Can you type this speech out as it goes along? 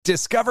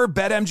Discover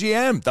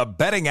BetMGM, the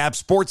betting app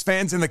sports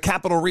fans in the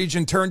capital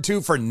region turn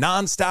to for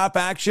nonstop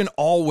action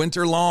all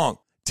winter long.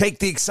 Take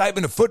the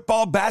excitement of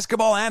football,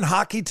 basketball, and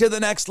hockey to the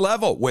next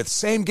level with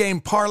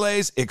same-game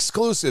parlays,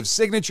 exclusive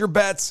signature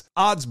bets,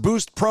 odds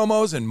boost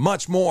promos, and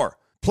much more.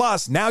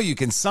 Plus, now you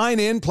can sign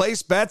in,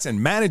 place bets,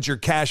 and manage your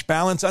cash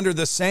balance under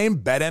the same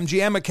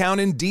BetMGM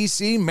account in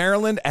D.C.,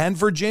 Maryland, and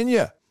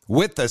Virginia.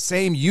 With the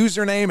same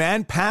username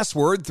and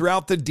password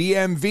throughout the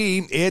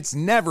DMV, it's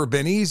never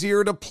been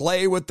easier to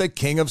play with the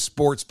king of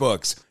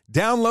sportsbooks.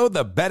 Download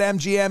the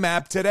BetMGM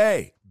app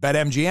today.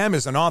 BetMGM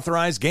is an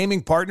authorized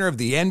gaming partner of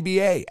the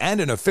NBA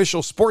and an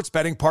official sports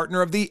betting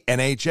partner of the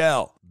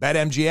NHL.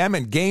 BetMGM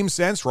and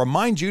GameSense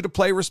remind you to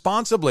play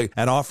responsibly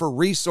and offer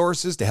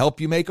resources to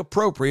help you make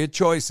appropriate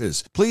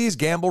choices. Please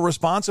gamble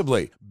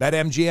responsibly.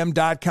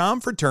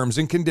 BetMGM.com for terms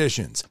and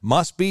conditions.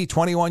 Must be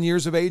 21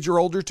 years of age or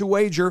older to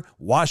wager.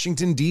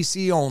 Washington,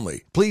 D.C.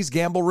 only. Please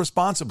gamble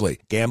responsibly.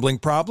 Gambling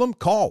problem?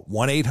 Call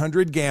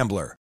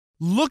 1-800-GAMBLER.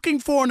 Looking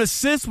for an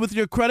assist with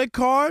your credit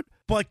card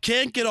but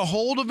can't get a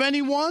hold of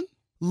anyone?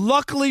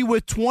 Luckily,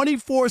 with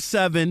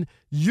 24/7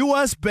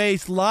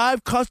 U.S.-based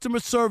live customer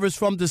service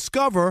from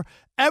Discover,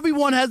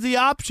 everyone has the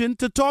option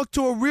to talk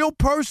to a real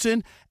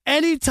person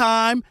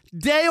anytime,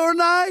 day or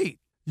night.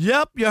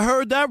 Yep, you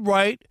heard that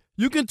right.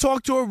 You can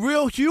talk to a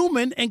real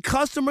human in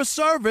customer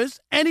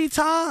service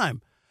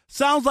anytime.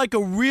 Sounds like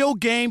a real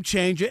game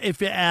changer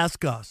if you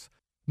ask us.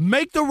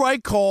 Make the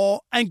right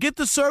call and get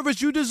the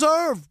service you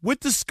deserve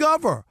with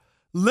Discover.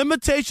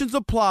 Limitations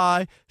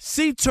apply.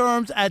 See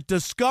terms at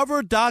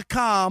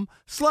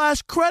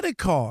discover.com/credit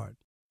card.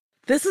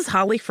 This is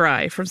Holly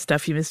Fry from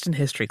Stuff You Missed in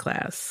History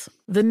class.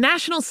 The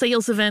national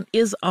sales event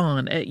is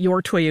on at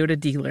your Toyota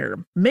dealer,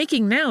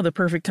 making now the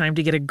perfect time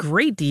to get a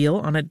great deal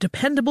on a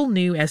dependable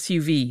new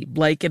SUV,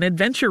 like an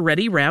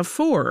adventure-ready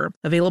RAV4.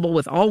 Available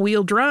with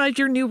all-wheel drive,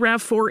 your new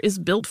RAV4 is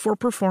built for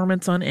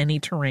performance on any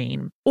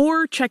terrain.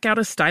 Or check out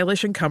a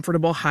stylish and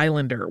comfortable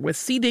Highlander with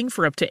seating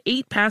for up to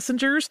 8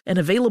 passengers and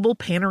available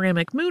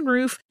panoramic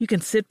moonroof. You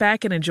can sit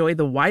back and enjoy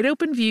the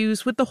wide-open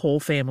views with the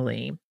whole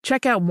family.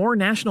 Check out more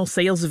national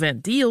sales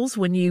event deals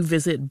when you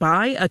visit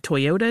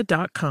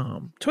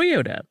buyatoyota.com.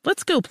 Toyota,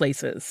 let's go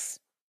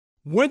places.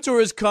 Winter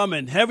is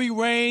coming. Heavy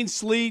rain,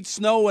 sleet,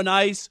 snow, and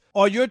ice.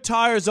 Are your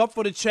tires up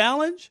for the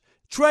challenge?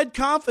 Tread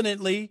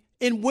confidently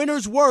in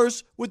winter's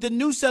worst with the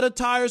new set of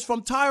tires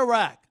from Tire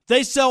Rack.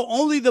 They sell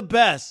only the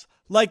best,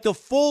 like the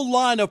full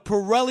line of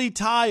Pirelli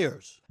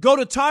tires. Go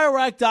to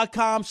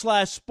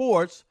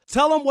TireRack.com/sports.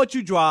 Tell them what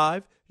you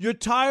drive. Your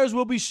tires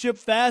will be shipped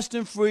fast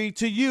and free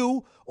to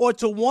you or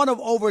to one of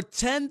over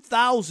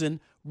 10,000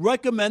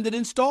 recommended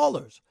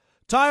installers.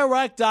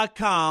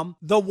 TireRack.com,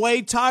 the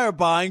way tire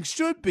buying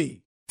should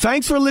be.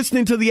 Thanks for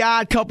listening to the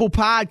Odd Couple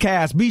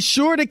podcast. Be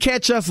sure to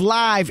catch us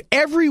live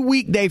every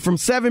weekday from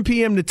 7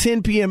 p.m. to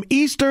 10 p.m.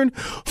 Eastern,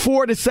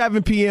 4 to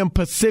 7 p.m.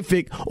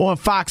 Pacific on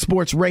Fox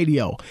Sports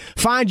Radio.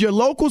 Find your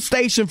local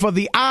station for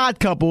the Odd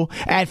Couple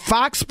at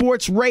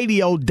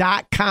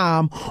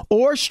foxsportsradio.com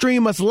or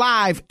stream us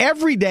live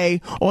every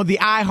day on the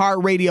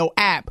iHeartRadio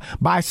app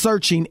by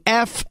searching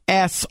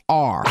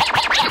FSR. Now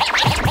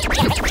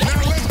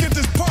let's get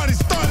this party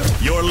started.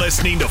 You're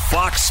listening to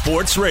Fox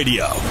Sports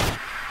Radio.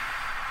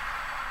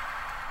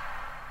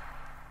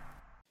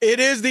 It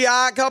is the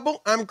Odd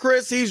Couple. I'm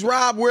Chris. He's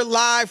Rob. We're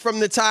live from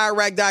the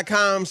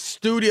TireRack.com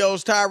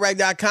studios.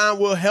 TireRack.com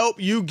will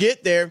help you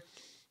get there.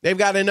 They've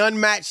got an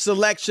unmatched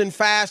selection,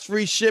 fast,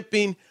 free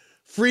shipping,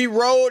 free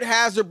road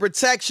hazard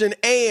protection,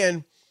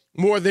 and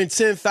more than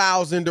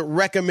 10,000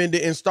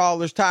 recommended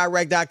installers.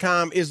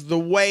 TireRack.com is the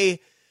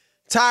way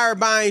tire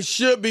buying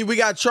should be. We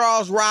got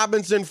Charles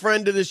Robinson,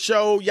 friend of the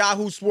show,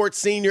 Yahoo Sports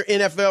senior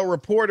NFL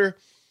reporter,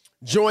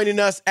 joining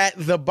us at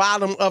the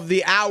bottom of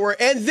the hour.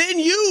 And then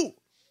you.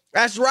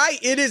 That's right.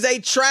 It is a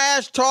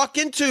Trash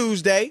Talking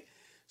Tuesday.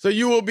 So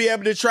you will be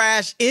able to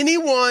trash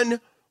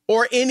anyone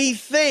or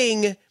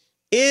anything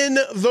in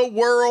the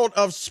world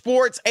of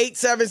sports.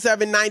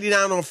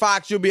 877-99 on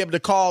Fox. You'll be able to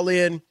call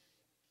in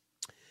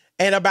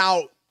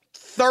about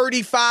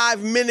 35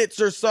 minutes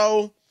or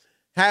so.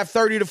 Have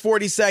 30 to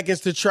 40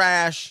 seconds to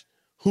trash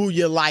who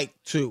you like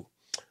to.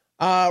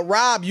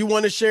 Rob, you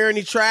want to share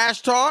any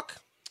trash talk?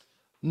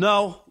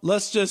 No,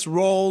 let's just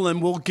roll and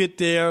we'll get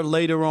there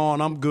later on.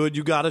 I'm good.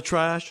 You got a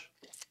trash?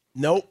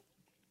 Nope.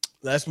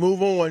 Let's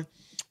move on.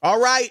 All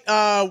right.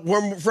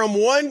 From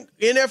one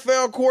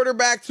NFL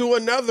quarterback to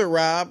another,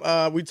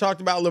 Rob. We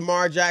talked about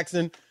Lamar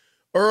Jackson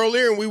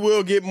earlier, and we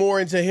will get more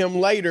into him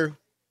later.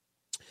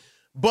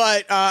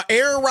 But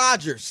Aaron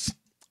Rodgers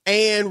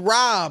and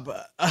Rob,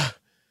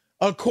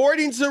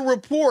 according to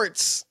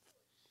reports,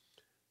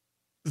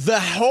 the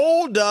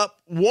holdup,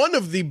 one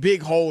of the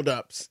big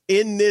holdups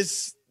in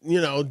this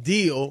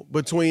deal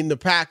between the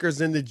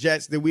Packers and the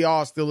Jets that we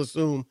all still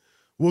assume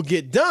will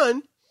get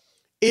done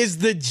is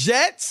the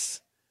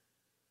Jets'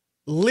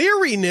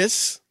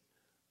 leeriness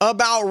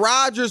about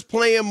Rodgers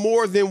playing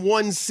more than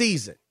one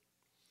season.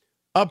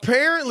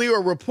 Apparently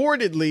or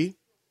reportedly,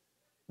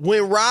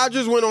 when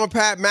Rodgers went on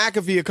Pat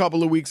McAfee a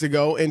couple of weeks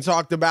ago and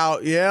talked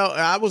about,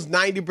 I was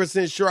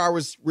 90% sure I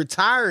was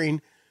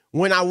retiring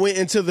when I went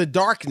into the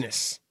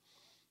darkness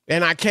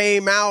and I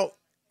came out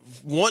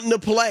wanting to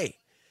play.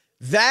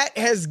 That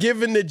has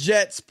given the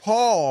Jets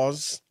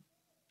pause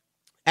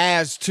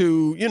as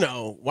to,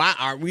 why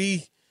are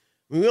we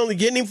only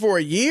getting him for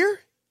a year?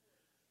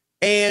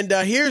 And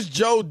here's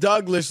Joe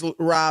Douglas,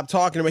 Rob,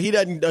 talking about, he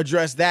doesn't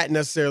address that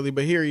necessarily,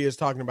 but here he is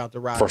talking about the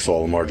Rodgers. First of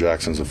all, Lamar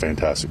Jackson's a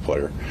fantastic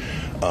player.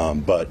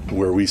 But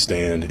where we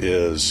stand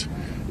is,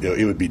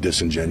 it would be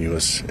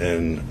disingenuous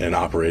and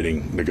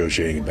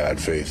negotiating in bad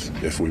faith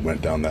if we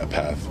went down that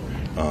path.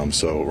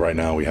 So right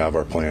now we have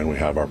our plan, we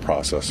have our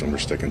process, and we're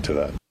sticking to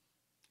that.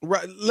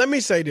 Right. Let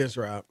me say this,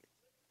 Rob.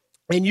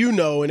 And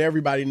and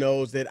everybody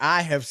knows that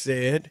I have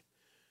said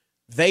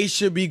they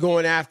should be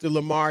going after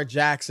Lamar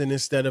Jackson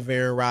instead of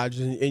Aaron Rodgers,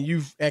 and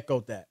you've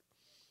echoed that.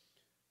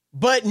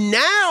 But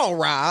now,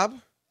 Rob,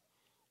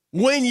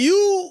 when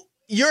you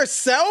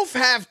yourself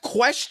have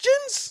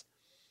questions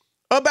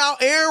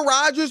about Aaron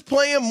Rodgers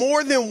playing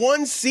more than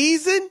one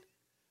season,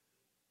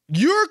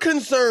 you're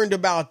concerned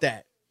about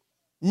that.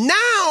 Now,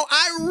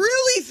 I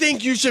really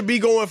think you should be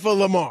going for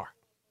Lamar.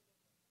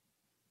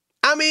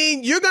 I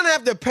mean, you're going to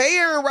have to pay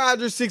Aaron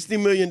Rodgers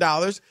 $60 million.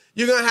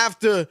 You're going to have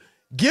to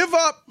give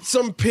up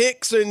some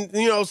picks and,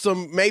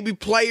 some maybe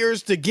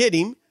players to get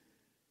him.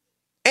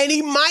 And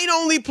he might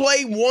only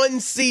play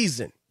one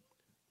season.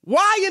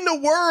 Why in the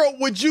world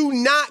would you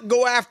not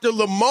go after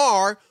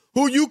Lamar,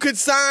 who you could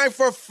sign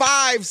for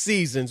 5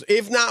 seasons,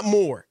 if not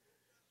more?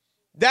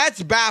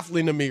 That's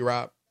baffling to me,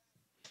 Rob.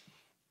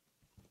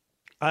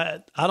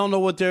 I don't know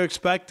what they're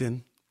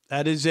expecting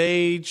at his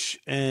age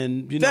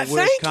and,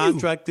 where his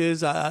contract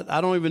is.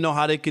 I don't even know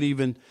how they could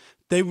even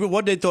 – they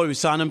thought he would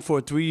sign him for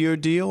a 3-year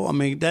deal. I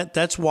mean,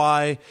 that's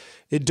why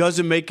it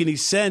doesn't make any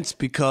sense,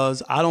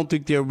 because I don't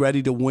think they're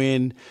ready to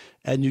win,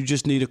 and you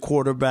just need a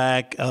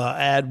quarterback,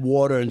 add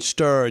water and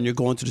stir, and you're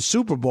going to the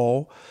Super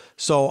Bowl.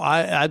 So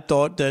I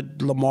thought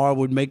that Lamar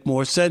would make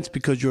more sense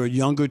because you're a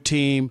younger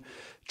team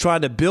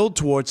trying to build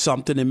towards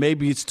something, and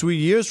maybe it's 3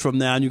 years from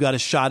now and you got a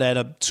shot at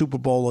a Super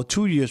Bowl, or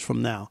 2 years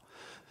from now.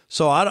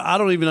 So I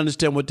don't even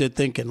understand what they're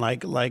thinking.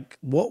 Like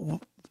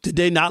what did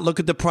they not look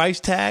at the price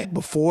tag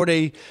before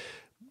they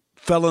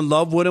fell in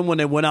love with him when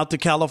they went out to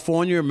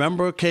California?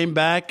 Remember, came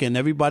back and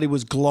everybody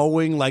was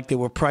glowing like they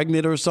were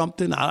pregnant or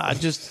something. I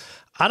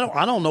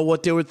don't know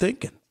what they were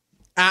thinking.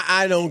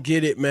 I don't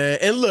get it, man.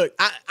 And look,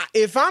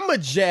 if I'm a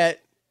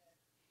Jet,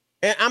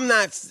 and I'm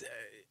not,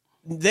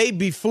 they'd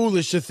be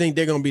foolish to think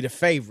they're going to be the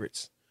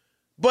favorites.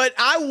 But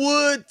I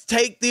would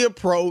take the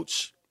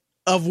approach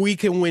of we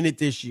can win it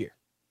this year.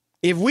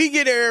 If we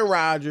get Aaron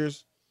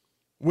Rodgers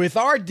with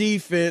our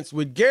defense,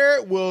 with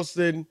Garrett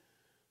Wilson,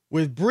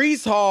 with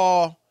Breece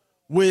Hall,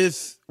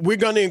 we're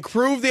going to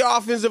improve the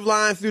offensive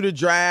line through the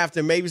draft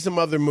and maybe some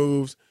other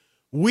moves,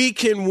 we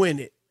can win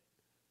it.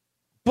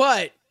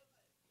 But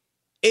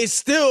it's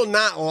still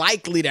not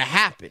likely to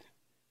happen.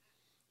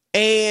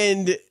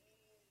 And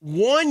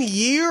 1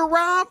 year,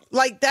 Rob,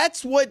 like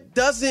that's what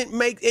doesn't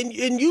make, and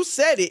you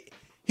said it,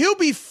 he'll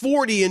be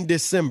 40 in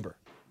December.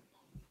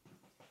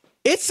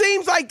 It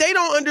seems like they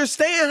don't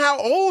understand how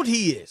old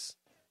he is.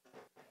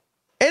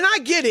 And I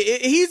get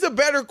it. He's a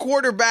better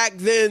quarterback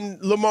than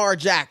Lamar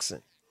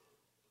Jackson.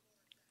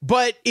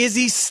 But is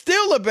he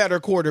still a better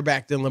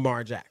quarterback than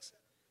Lamar Jackson?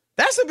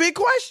 That's a big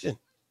question.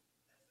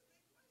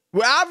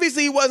 Well,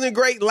 obviously he wasn't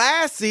great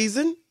last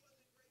season.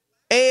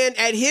 And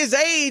at his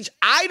age,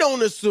 I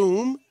don't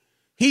assume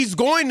he's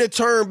going to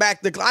turn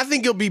back the clock. I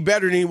think he'll be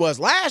better than he was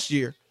last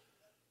year.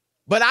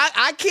 But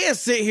I can't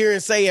sit here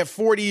and say at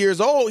 40 years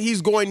old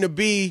he's going to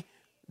be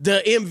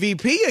the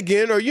MVP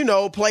again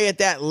or, play at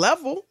that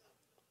level.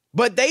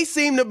 But they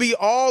seem to be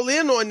all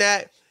in on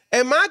that.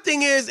 And my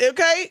thing is,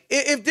 okay,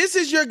 if this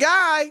is your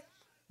guy,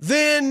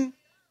 then,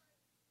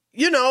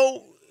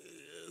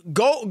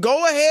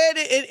 go ahead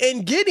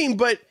and get him.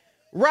 But,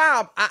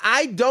 Rob,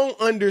 I don't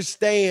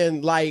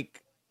understand,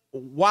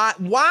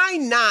 why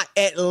not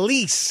at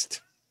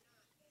least?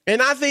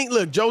 And I think,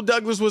 look, Joe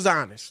Douglas was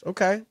honest,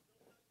 okay?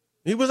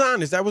 He was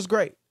honest. That was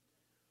great.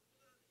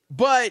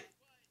 But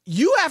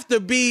you have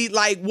to be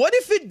what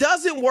if it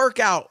doesn't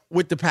work out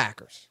with the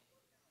Packers?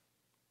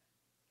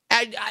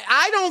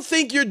 I don't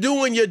think you're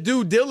doing your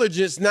due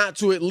diligence not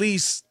to at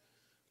least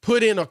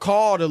put in a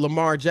call to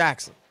Lamar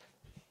Jackson.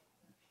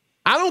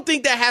 I don't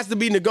think that has to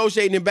be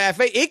negotiating in bad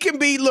faith. It can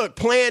be, look,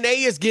 plan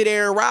A is get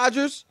Aaron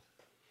Rodgers,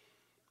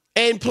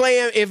 and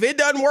if it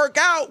doesn't work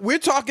out, we're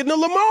talking to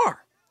Lamar.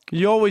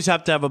 You always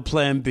have to have a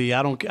plan B.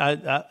 I don't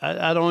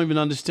even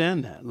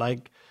understand that.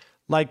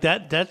 Like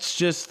that. That's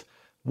just,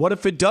 what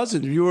if it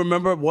doesn't? You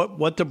remember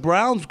what the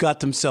Browns got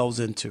themselves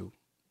into,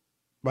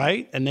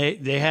 right? And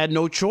they had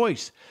no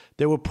choice.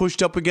 They were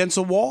pushed up against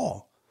a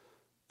wall.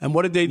 And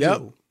what did they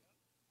do?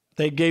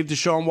 They gave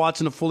Deshaun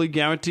Watson a fully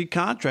guaranteed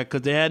contract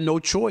because they had no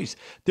choice.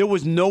 There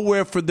was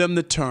nowhere for them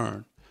to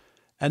turn.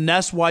 And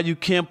that's why you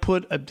can't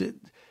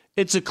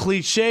it's a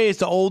cliche. It's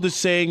the oldest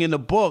saying in the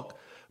book.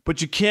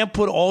 But you can't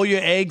put all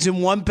your eggs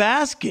in one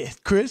basket,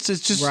 Chris.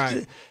 It's just,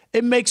 right.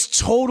 It makes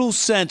total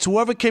sense.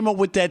 Whoever came up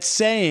with that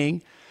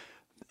saying,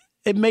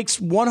 it makes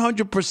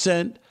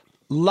 100%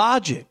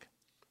 logic.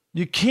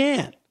 You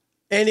can't.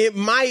 And it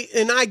might,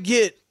 and I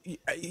get,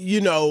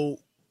 you don't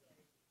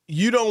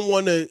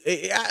want to,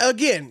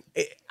 again,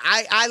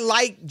 I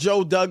like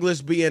Joe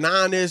Douglas being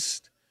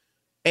honest,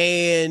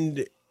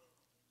 and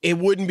it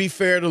wouldn't be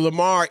fair to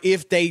Lamar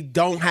if they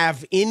don't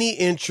have any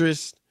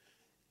interest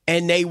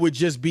and they would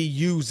just be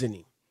using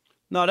him.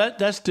 No,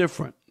 that's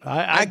different.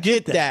 I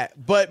get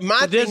that. But my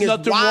thing there's is,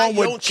 nothing why wrong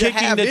with don't you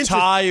kicking have the interest?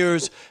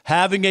 tires,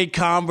 having a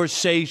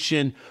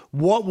conversation.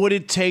 What would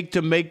it take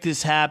to make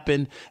this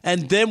happen?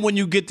 And then when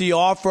you get the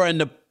offer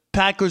and the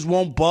Packers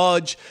won't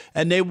budge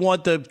and they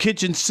want the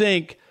kitchen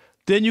sink,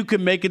 then you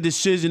can make a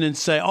decision and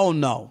say, oh,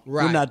 no,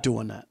 we're not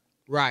doing that.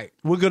 Right.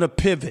 We're going to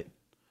pivot.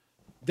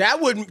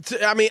 That wouldn't,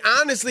 I mean,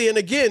 honestly, and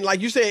again,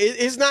 like you said,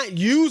 it's not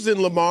using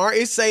Lamar.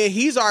 It's saying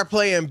he's our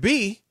plan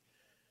B.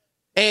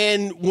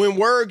 And when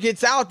word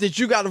gets out that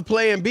you got a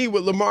plan B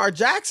with Lamar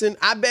Jackson,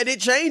 I bet it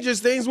changes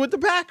things with the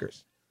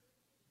Packers.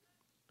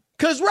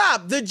 Because,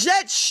 Rob, the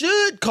Jets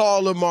should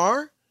call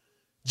Lamar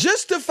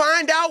just to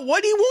find out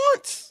what he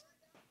wants.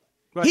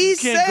 Right, he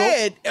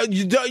said,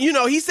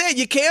 he said,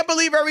 you can't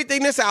believe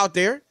everything that's out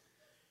there.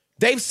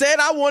 They've said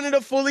I wanted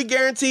a fully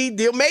guaranteed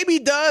deal. Maybe he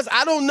does.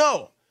 I don't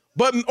know.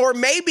 Or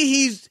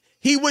maybe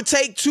he would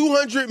take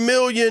 $200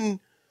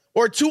 million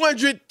or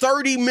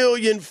 $230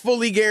 million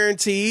fully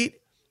guaranteed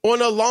on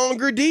a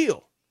longer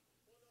deal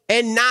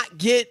and not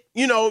get,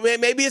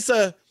 maybe it's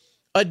a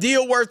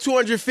deal worth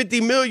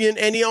 $250 million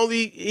and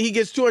he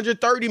gets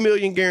 $230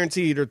 million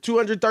guaranteed or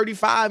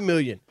 $235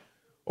 million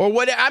or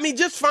whatever. I mean,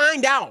 just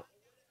find out.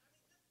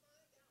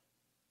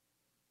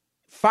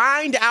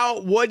 Find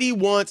out what he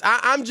wants.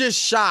 I'm just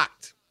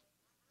shocked.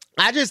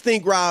 I just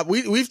think, Rob,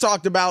 we've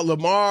talked about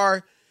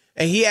Lamar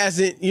and he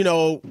hasn't,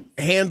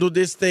 handled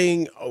this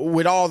thing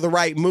with all the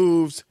right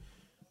moves,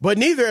 but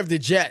neither have the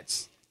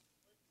Jets.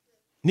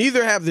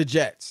 Neither have the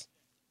Jets.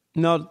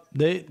 No,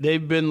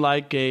 they've been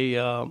like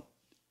a.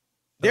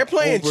 They're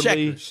playing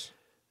checkers.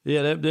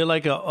 Yeah, they're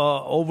like a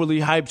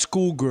overly hyped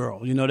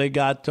schoolgirl. They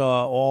got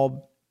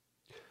all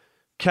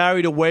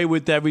carried away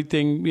with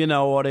everything.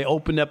 Or they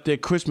opened up their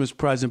Christmas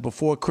present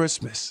before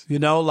Christmas.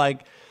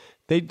 Like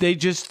they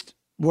just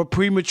were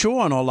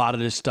premature on a lot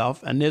of this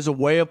stuff. And there's a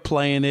way of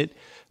playing it,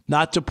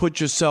 not to put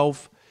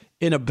yourself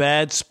in a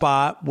bad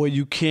spot where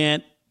you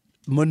can't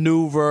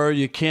maneuver,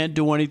 you can't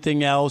do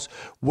anything else,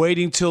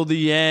 waiting till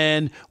the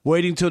end,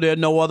 waiting till there are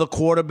no other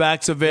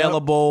quarterbacks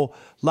available. Yep.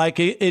 Like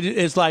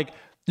it's like,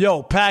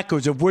 yo,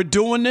 Packers, if we're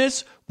doing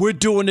this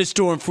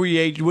during free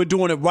agency. We're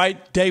doing it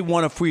right day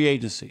one of free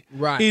agency.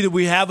 Right. Either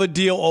we have a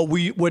deal or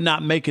we're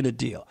not making a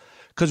deal.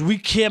 Because we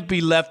can't be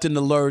left in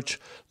the lurch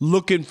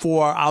looking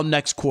for our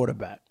next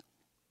quarterback.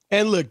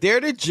 And look, they're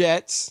the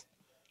Jets.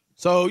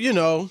 So,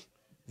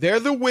 they're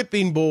the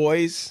whipping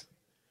boys.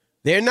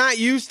 They're not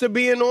used to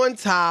being on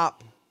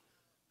top.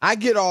 I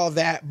get all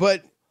that.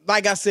 But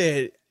like I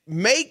said,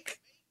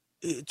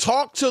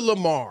 talk to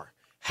Lamar.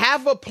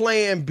 Have a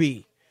plan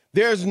B.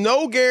 There's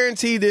no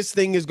guarantee this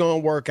thing is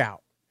going to work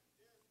out.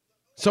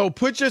 So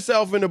put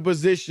yourself in a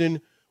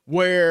position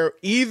where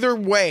either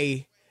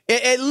way,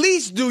 at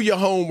least do your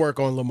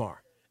homework on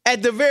Lamar.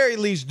 At the very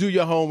least, do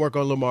your homework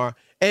on Lamar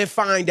and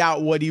find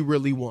out what he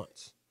really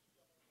wants.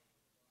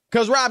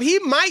 Because, Rob, he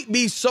might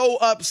be so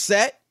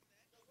upset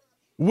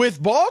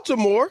with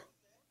Baltimore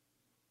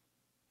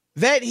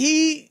that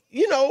he,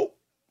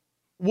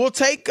 will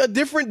take a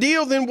different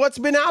deal than what's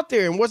been out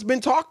there and what's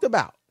been talked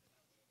about.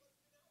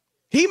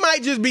 He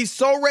might just be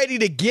so ready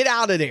to get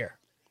out of there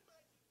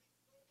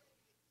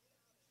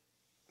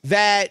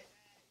that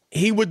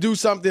he would do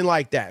something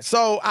like that.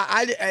 So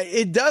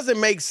it doesn't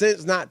make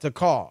sense not to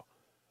call.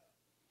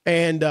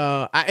 And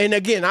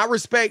again, I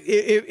respect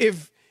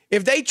if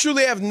they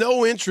truly have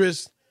no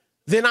interest,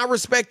 then I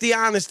respect the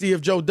honesty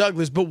of Joe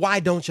Douglas. But why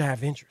don't you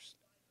have interest?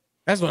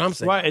 That's what I'm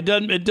saying. Right. It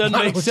doesn't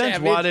make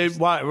sense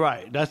why.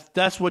 Right.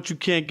 That's what you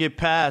can't get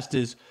past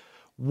is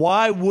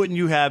why wouldn't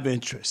you have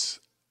interest?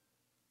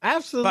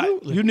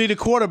 Absolutely. Right. You need a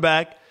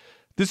quarterback.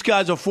 This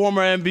guy's a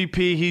former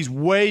MVP. He's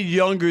way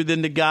younger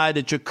than the guy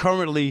that you're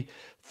currently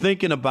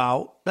thinking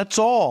about. That's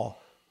all.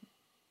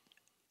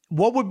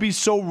 What would be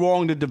so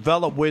wrong to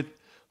develop with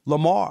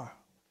Lamar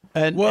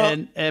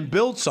and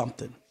build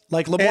something?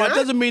 Like Lamar, it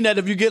doesn't mean that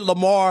if you get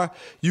Lamar,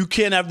 you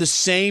can't have the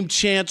same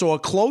chance or a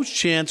close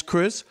chance,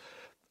 Chris,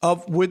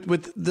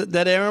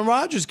 that Aaron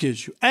Rodgers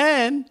gives you.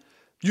 And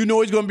he's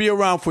going to be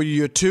around for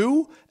year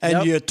 2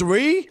 and year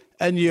 3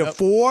 and year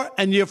 4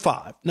 and year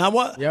 5. Now,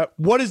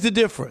 what is the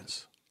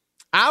difference?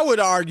 I would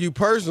argue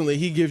personally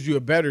he gives you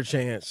a better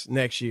chance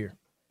next year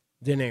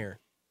than Aaron.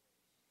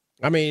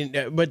 I mean,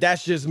 but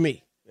that's just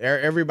me.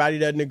 Everybody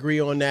doesn't agree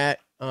on that.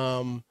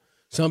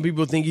 Some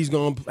people think he's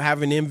going to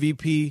have an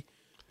MVP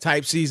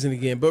type season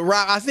again. But,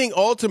 Rob, I think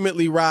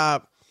ultimately,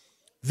 Rob,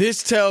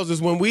 this tells us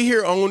when we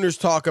hear owners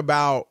talk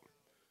about,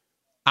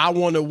 I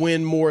want to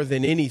win more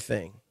than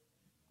anything.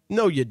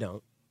 No, you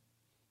don't.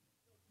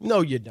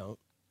 No, you don't.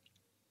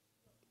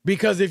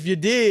 Because if you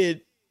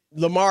did,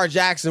 Lamar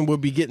Jackson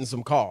would be getting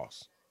some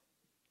calls.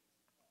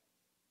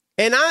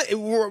 And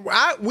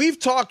we've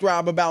talked,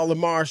 Rob, about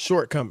Lamar's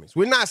shortcomings.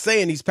 We're not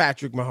saying he's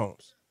Patrick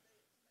Mahomes.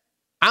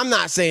 I'm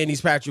not saying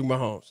he's Patrick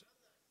Mahomes.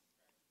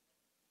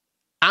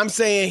 I'm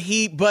saying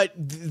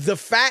the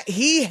fact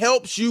he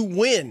helps you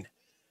win.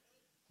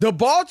 The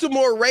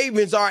Baltimore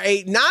Ravens are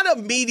not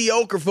a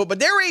mediocre but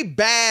they're a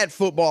bad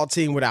football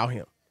team without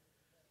him.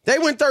 They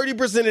win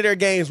 30% of their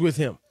games with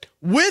him.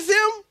 With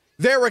him,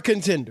 they're a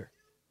contender.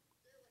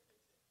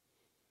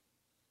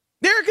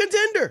 They're a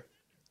contender.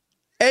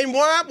 And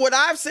what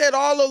I've said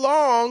all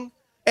along,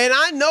 and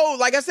I know,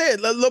 like I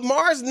said,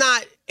 Lamar's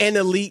not an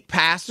elite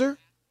passer,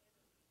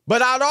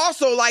 but I'd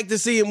also like to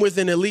see him with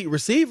an elite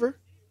receiver.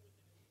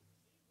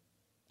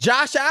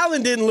 Josh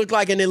Allen didn't look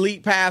like an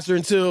elite passer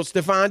until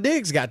Stephon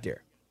Diggs got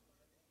there.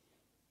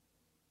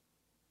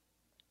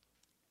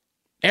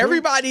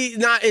 Everybody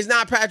is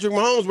not Patrick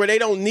Mahomes where they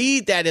don't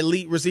need that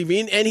elite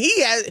receiver. And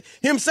he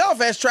himself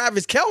has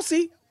Travis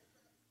Kelce,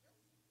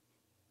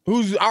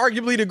 who's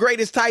arguably the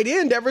greatest tight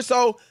end ever.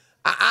 So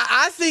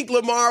I think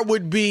Lamar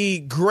would be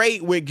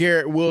great with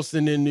Garrett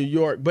Wilson in New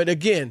York. But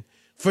again,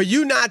 for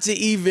you not to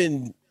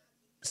even,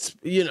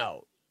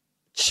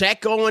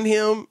 check on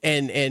him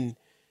and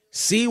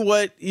see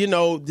what,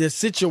 the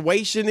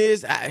situation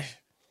is, I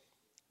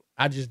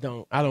just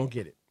don't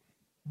get it.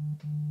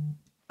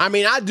 I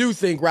mean, I do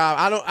think,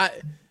 Rob,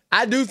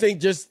 I do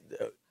think just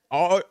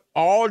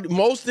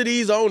most of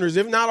these owners,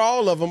 if not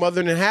all of them,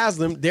 other than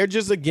Haslam, they're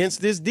just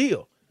against this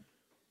deal.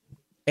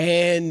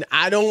 And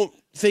I don't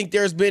think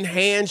there's been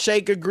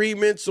handshake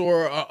agreements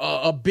or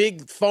a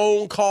big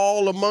phone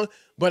call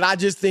but I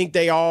just think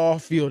they all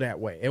feel that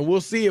way. And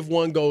we'll see if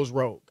one goes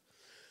rogue.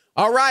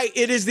 All right,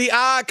 it is the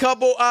Odd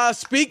Couple.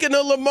 Speaking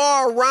of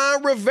Lamar,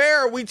 Ron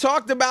Rivera, we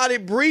talked about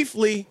it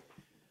briefly.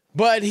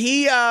 But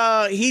he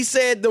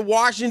said the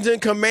Washington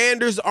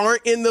Commanders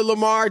aren't in the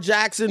Lamar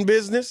Jackson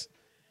business.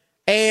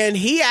 And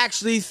he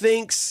actually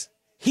thinks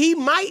he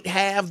might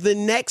have the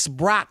next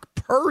Brock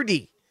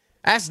Purdy.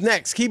 That's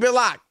next. Keep it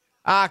locked.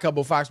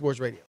 Couple Fox Sports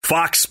Radio.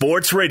 Fox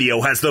Sports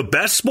Radio has the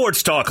best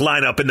sports talk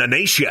lineup in the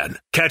nation.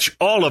 Catch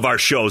all of our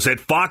shows at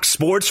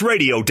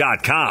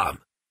foxsportsradio.com.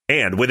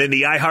 And within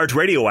the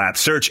iHeartRadio app,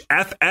 search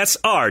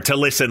FSR to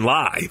listen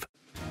live.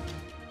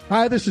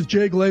 Hi, this is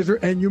Jay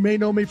Glazer, and you may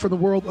know me from the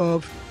world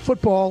of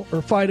football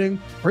or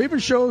fighting or even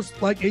shows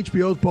like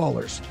HBO's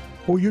Ballers.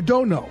 What you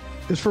don't know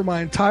is for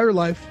my entire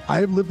life,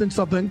 I have lived in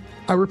something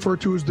I refer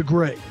to as the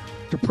gray.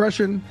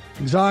 Depression,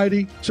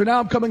 anxiety. So now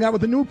I'm coming out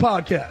with a new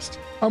podcast,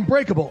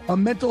 Unbreakable, a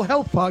mental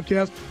health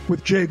podcast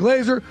with Jay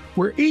Glazer,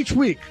 where each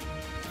week,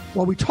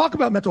 while we talk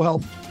about mental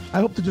health,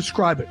 I hope to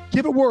describe it,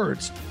 give it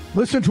words.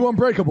 Listen to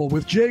Unbreakable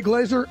with Jay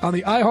Glazer on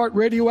the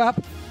iHeartRadio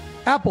app,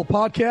 Apple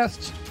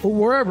Podcasts, or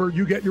wherever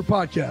you get your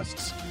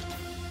podcasts.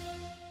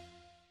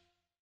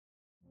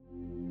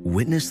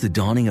 Witness the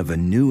dawning of a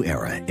new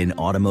era in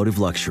automotive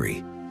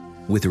luxury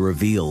with a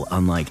reveal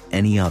unlike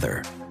any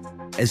other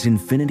as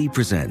Infiniti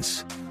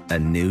presents a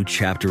new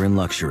chapter in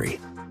luxury,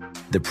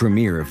 the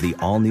premiere of the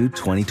all-new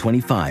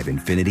 2025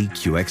 Infiniti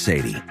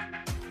QX80.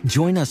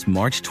 Join us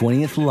March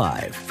 20th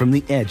live from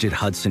the Edge at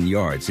Hudson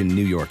Yards in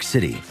New York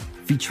City,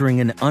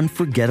 featuring an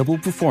unforgettable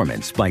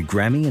performance by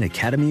Grammy and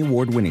Academy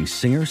Award-winning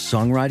singer,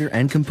 songwriter,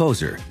 and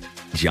composer,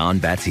 Jon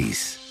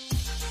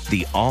Batiste.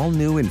 The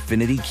all-new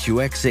Infiniti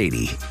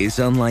QX80 is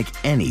unlike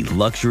any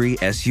luxury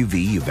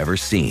SUV you've ever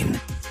seen.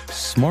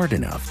 Smart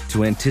enough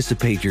to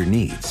anticipate your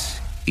needs,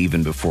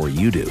 even before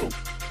you do.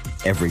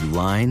 Every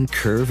line,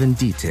 curve, and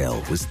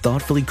detail was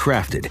thoughtfully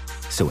crafted,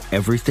 so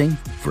everything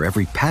for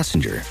every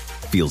passenger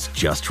feels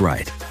just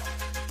right.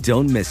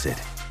 Don't miss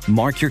it.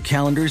 Mark your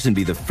calendars and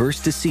be the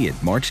first to see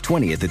it March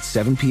 20th at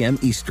 7 p.m.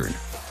 Eastern,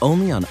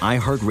 only on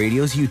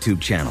iHeartRadio's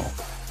YouTube channel.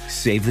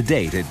 Save the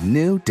date at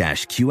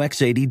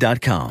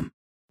new-QX80.com.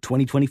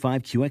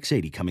 2025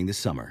 QX80 coming this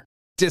summer.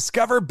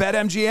 Discover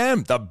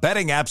BetMGM, the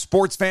betting app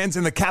sports fans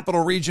in the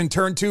capital region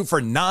turn to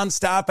for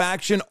nonstop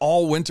action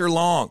all winter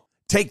long.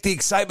 Take the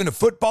excitement of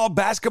football,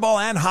 basketball,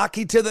 and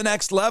hockey to the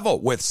next level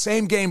with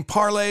same-game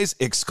parlays,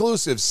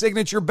 exclusive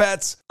signature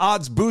bets,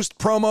 odds boost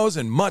promos,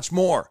 and much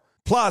more.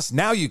 Plus,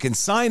 now you can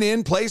sign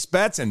in, place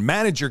bets, and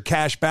manage your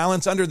cash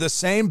balance under the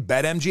same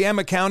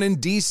BetMGM account in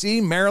D.C.,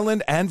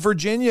 Maryland, and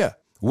Virginia.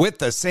 With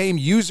the same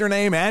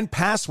username and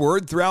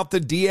password throughout the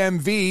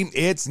DMV,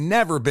 it's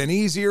never been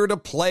easier to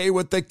play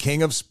with the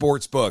king of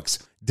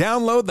sportsbooks.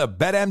 Download the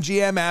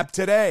BetMGM app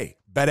today.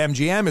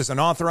 BetMGM is an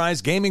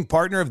authorized gaming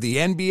partner of the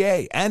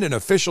NBA and an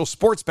official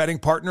sports betting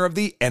partner of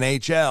the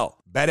NHL.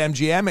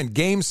 BetMGM and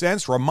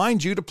GameSense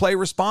remind you to play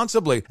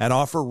responsibly and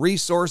offer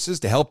resources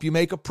to help you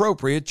make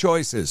appropriate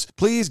choices.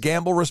 Please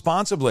gamble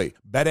responsibly.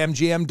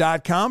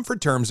 BetMGM.com for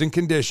terms and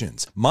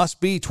conditions. Must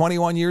be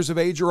 21 years of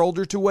age or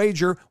older to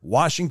wager.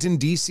 Washington,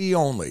 D.C.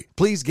 only.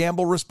 Please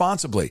gamble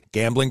responsibly.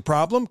 Gambling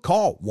problem?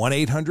 Call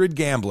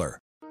 1-800-GAMBLER.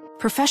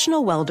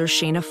 Professional welder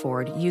Shayna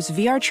Ford used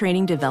VR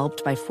training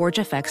developed by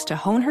ForgeFX to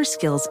hone her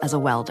skills as a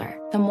welder.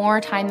 The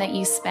more time that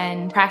you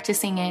spend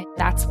practicing it,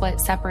 that's what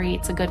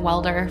separates a good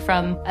welder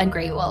from a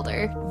great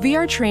welder.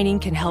 VR training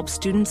can help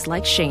students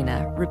like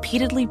Shayna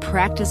repeatedly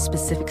practice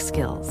specific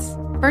skills.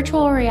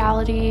 Virtual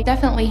reality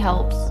definitely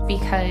helps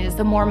because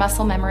the more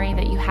muscle memory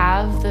that you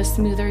have, the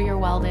smoother your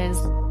weld is.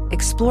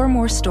 Explore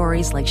more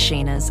stories like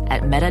Shayna's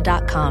at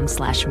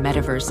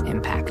meta.com/metaverse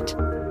impact.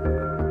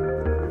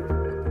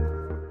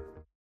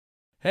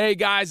 Hey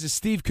guys, it's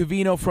Steve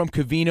Covino from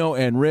Covino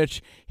and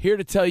Rich, here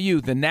to tell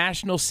you the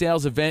national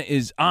sales event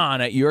is on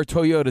at your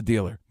Toyota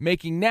dealer,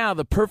 making now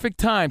the perfect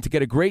time to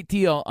get a great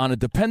deal on a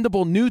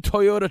dependable new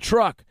Toyota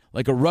truck,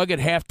 like a rugged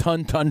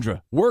half-ton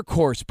Tundra.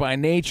 Workhorse by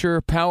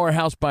nature,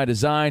 powerhouse by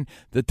design,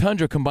 the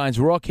Tundra combines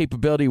raw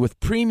capability with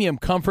premium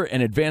comfort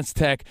and advanced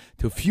tech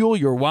to fuel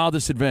your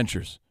wildest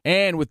adventures.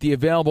 And with the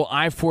available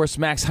iForce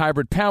Max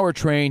hybrid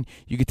powertrain,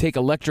 you can take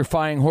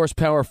electrifying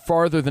horsepower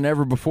farther than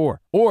ever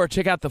before. Or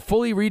check out the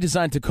fully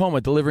redesigned Tacoma,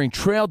 delivering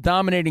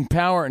trail-dominating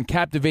power and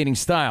captivating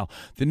style.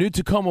 The new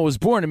Tacoma was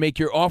born to make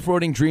your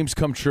off-roading dreams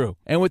come true.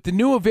 And with the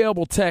new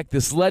available tech,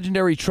 this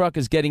legendary truck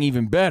is getting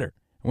even better.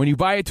 When you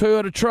buy a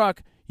Toyota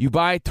truck, you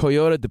buy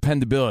Toyota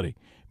dependability,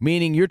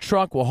 meaning your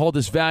truck will hold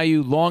its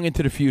value long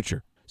into the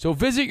future. So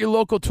visit your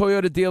local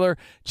Toyota dealer.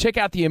 Check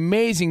out the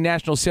amazing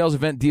national sales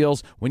event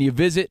deals when you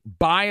visit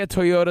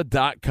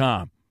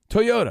buyatoyota.com.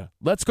 Toyota,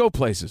 let's go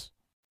places.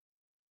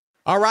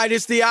 All right,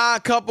 it's the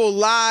Odd Couple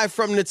live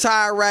from the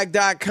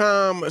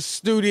TireRack.com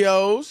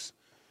studios.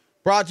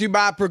 Brought to you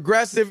by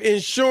Progressive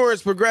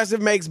Insurance.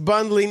 Progressive makes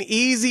bundling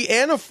easy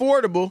and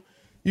affordable.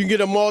 You can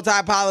get a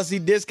multi-policy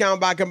discount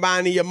by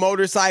combining your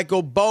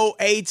motorcycle, boat,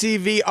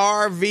 ATV,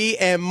 RV,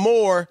 and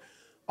more.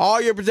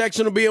 All your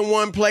protection will be in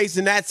one place,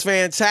 and that's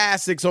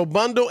fantastic. So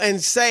bundle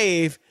and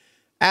save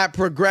at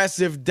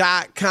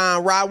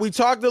Progressive.com. Rob, we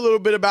talked a little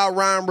bit about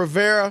Ron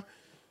Rivera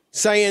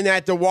saying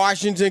that the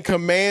Washington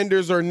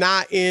Commanders are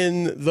not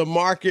in the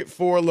market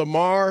for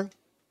Lamar.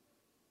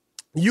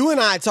 You and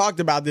I talked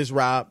about this,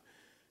 Rob.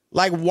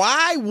 Like,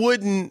 why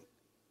wouldn't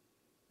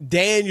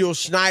Daniel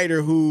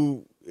Snyder,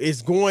 who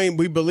is going,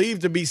 we believe,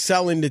 to be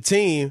selling the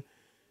team,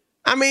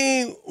 I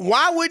mean,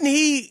 why wouldn't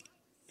he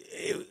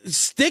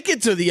stick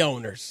it to the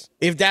owners,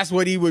 if that's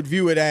what he would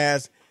view it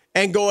as,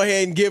 and go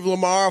ahead and give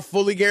Lamar a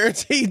fully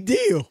guaranteed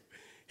deal?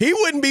 He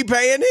wouldn't be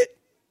paying it.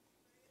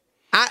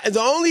 The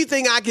only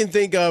thing I can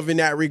think of in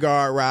that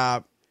regard,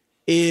 Rob,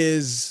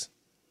 is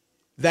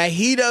that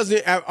he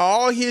doesn't have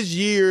all his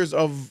years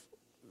of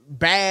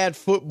bad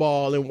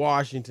football in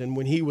Washington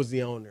when he was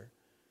the owner.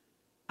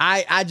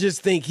 I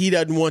just think he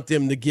doesn't want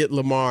them to get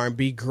Lamar and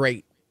be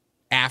great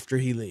after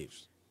he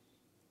leaves.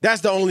 That's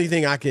the only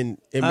thing I can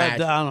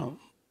imagine. I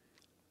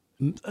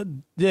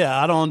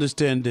don't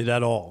understand it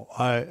at all.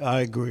 I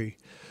agree.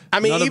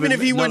 I mean, even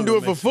if he wouldn't do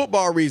it for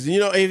football reasons,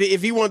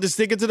 if he wanted to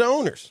stick it to the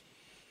owners.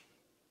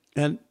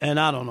 And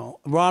I don't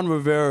know. Ron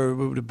Rivera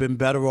would have been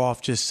better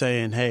off just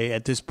saying, hey,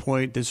 at this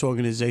point, this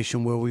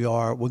organization where we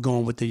are, we're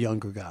going with the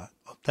younger guy.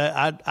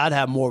 I'd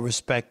have more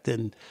respect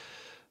than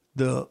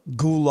the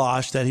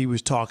goulash that he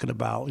was talking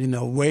about,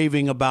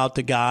 raving about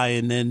the guy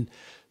and then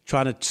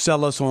trying to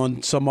sell us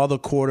on some other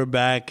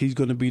quarterback. He's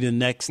going to be the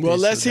next. Well,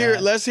 let's hear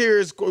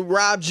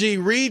Rob G.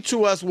 Read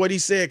to us what he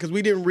said, because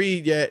we didn't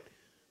read yet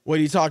what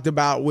he talked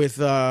about with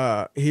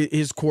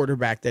his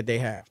quarterback that they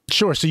have.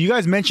 Sure. So you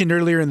guys mentioned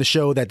earlier in the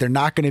show that they're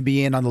not going to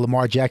be in on the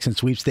Lamar Jackson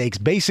sweepstakes,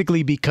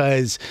 basically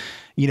because,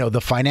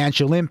 the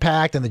financial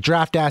impact and the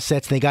draft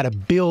assets, they got to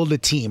build a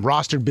team.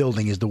 Roster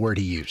building is the word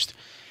he used.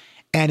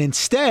 And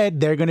instead,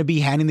 they're going to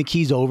be handing the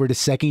keys over to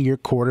second-year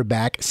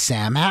quarterback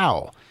Sam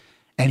Howell.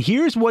 And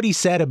here's what he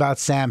said about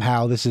Sam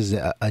Howell. This is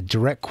a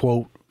direct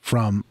quote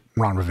from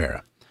Ron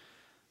Rivera.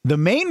 The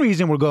main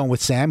reason we're going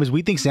with Sam is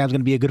we think Sam's going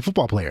to be a good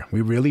football player.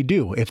 We really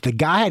do. If the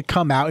guy had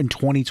come out in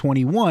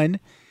 2021,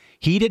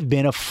 he'd have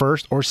been a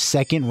first or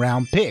second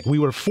round pick. We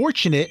were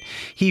fortunate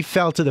he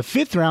fell to the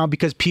fifth round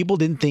because people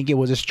didn't think it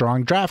was a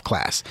strong draft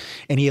class.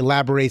 And he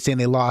elaborates saying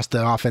they lost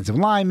the offensive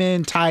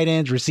linemen, tight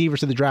ends, receivers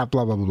to the draft,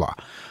 blah, blah, blah, blah.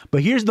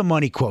 But here's the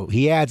money quote.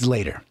 He adds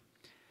later,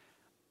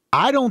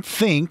 I don't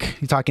think,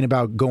 he's talking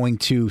about going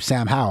to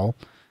Sam Howell,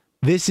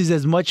 this is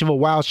as much of a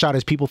wild shot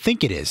as people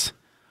think it is.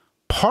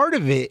 Part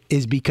of it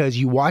is because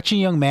you watch a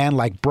young man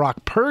like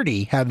Brock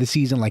Purdy have the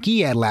season like he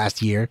had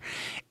last year,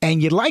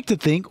 and you'd like to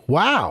think,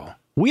 wow,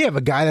 we have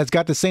a guy that's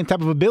got the same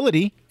type of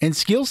ability and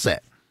skill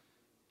set.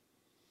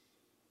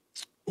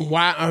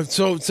 Wow.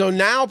 So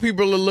now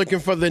people are looking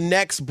for the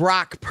next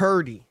Brock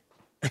Purdy.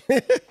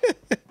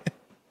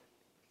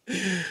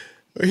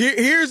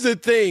 Here's the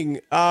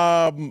thing.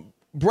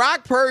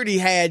 Brock Purdy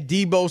had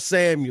Deebo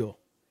Samuel,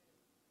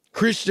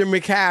 Christian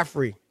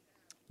McCaffrey,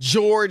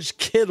 George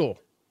Kittle,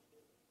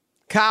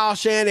 Kyle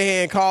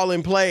Shanahan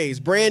calling plays,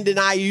 Brandon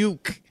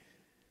Ayuk.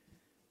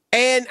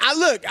 And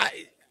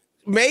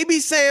maybe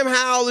Sam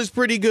Howell is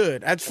pretty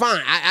good. That's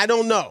fine. I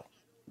don't know.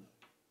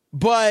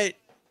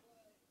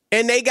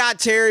 And they got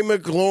Terry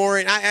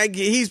McLaurin.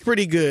 He's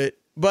pretty good,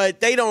 but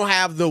they don't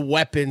have the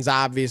weapons,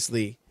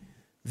 obviously,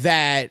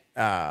 that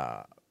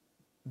the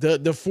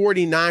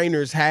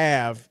 49ers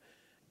have.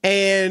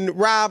 And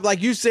Rob,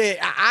 like you said,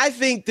 I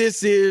think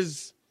this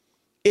is,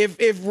 if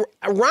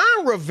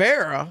Ron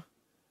Rivera,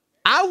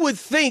 I would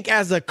think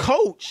as a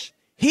coach,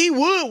 he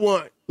would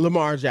want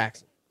Lamar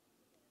Jackson.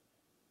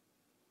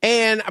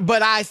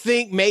 But I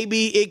think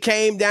maybe it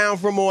came down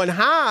from on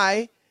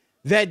high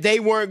that they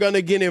weren't going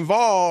to get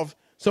involved.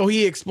 So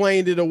he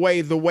explained it away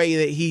the way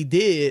that he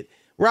did.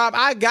 Rob,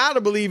 I got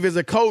to believe as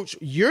a coach,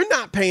 you're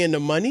not paying the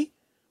money.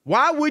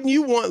 Why wouldn't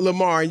you want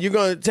Lamar and you're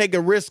going to take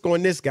a risk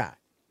on this guy?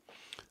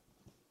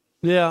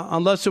 Yeah,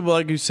 unless it,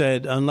 like you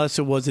said, unless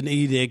it was an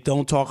edict,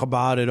 don't talk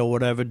about it or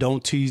whatever.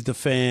 Don't tease the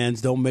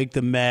fans. Don't make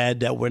them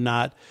mad that we're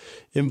not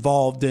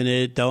involved in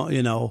it.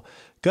 Don't,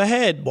 go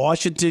ahead,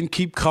 Washington,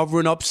 keep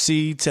covering up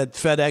seats at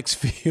FedEx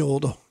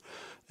Field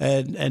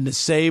and the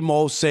same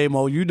old.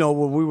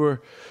 When we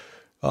were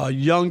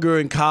younger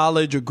in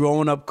college or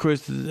growing up,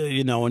 Chris,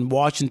 in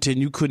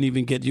Washington, you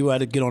had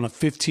to get on a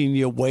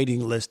 15-year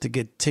waiting list to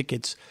get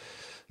tickets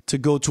to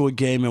go to a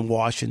game in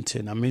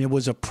Washington. I mean, it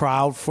was a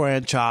proud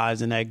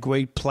franchise and had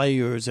great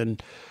players,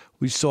 and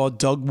we saw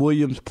Doug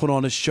Williams put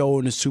on a show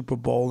in the Super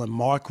Bowl and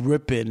Mark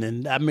Rippon,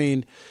 and I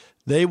mean,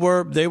 they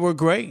were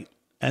great.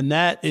 And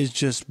that is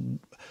just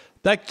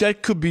that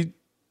could be.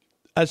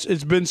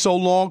 It's been so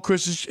long,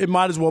 Chris. It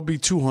might as well be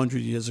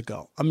 200 years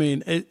ago. I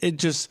mean, it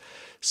just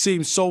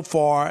seems so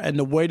far, and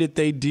the way that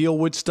they deal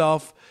with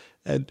stuff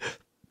and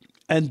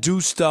do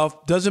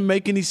stuff doesn't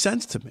make any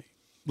sense to me.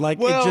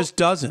 It just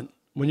doesn't.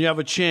 When you have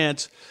a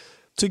chance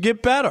to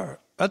get better,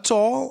 that's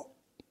all.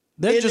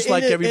 They're just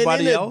like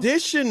everybody else. In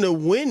addition to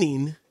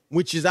winning,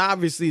 which is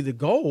obviously the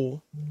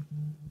goal,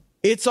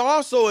 it's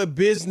also a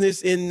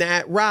business in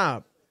that,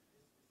 Rob,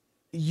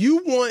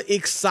 you want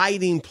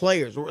exciting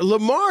players.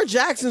 Lamar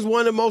Jackson's one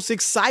of the most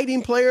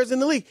exciting players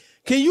in the league.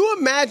 Can you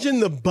imagine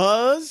the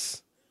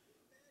buzz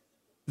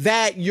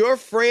that your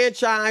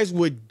franchise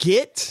would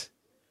get,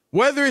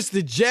 whether it's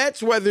the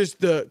Jets, whether it's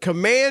the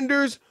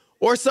Commanders,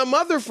 or some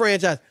other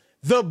franchise?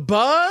 The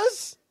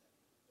buzz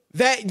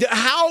that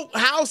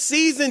how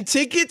season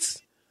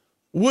tickets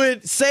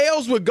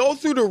sales would go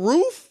through the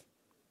roof.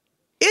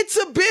 It's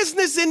a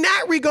business in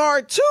that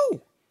regard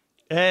too.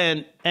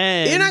 And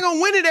you're not gonna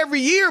win it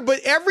every year,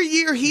 but every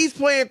year he's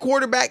playing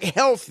quarterback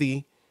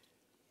healthy,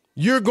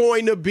 you're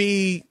going to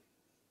be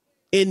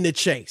in the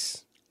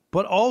chase.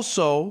 But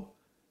also,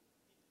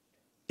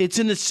 it's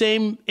in the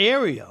same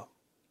area,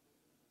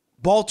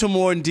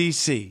 Baltimore and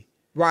D.C.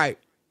 Right.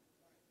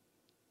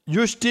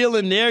 You're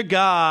stealing their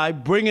guy,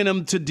 bringing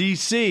him to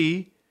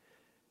D.C.,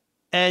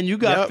 and you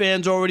got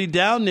fans already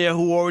down there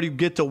who already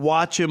get to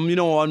watch him,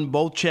 on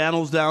both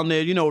channels down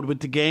there, with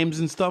the games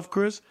and stuff,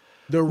 Chris.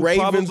 The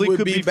Ravens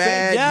would be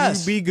bad,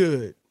 yes. You'd be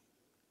good.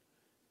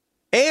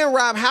 And,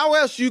 Rob, how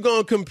else you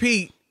going to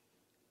compete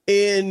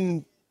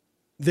in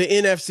the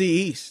NFC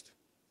East?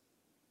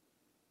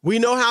 We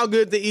know how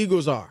good the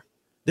Eagles are.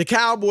 The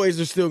Cowboys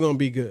are still going to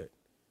be good.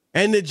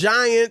 And the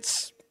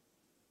Giants,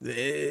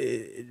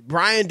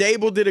 Brian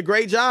Dable did a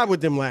great job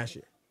with them last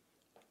year.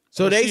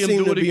 So they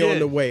seem to be on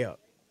the way up.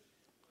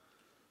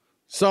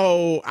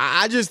 So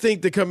I just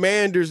think the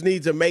Commanders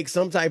need to make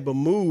some type of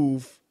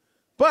move.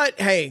 But,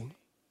 hey,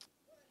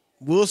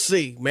 we'll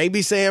see.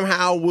 Maybe Sam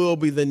Howell will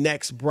be the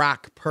next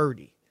Brock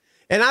Purdy.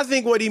 And I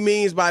think what he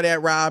means by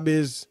that, Rob,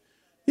 is,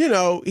 he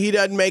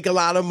doesn't make a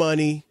lot of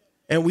money,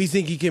 and we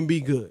think he can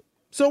be good.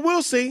 So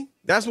we'll see.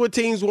 That's what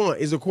teams want,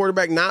 is a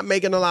quarterback not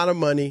making a lot of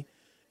money,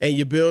 and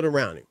you build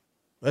around him.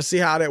 Let's see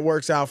how that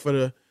works out for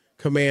the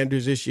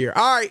Commanders this year.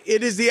 All right,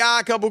 it is the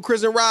Odd Couple,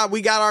 Chris and Rob.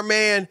 We got our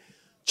man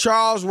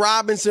Charles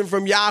Robinson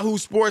from Yahoo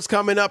Sports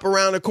coming up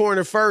around the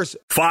corner first.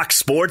 Fox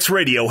Sports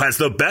Radio has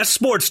the best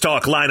sports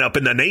talk lineup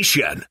in the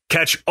nation.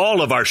 Catch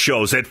all of our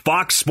shows at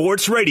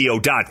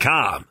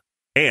foxsportsradio.com.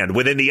 And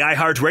within the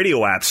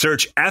iHeartRadio app,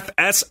 search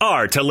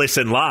FSR to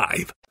listen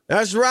live.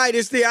 That's right.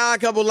 It's the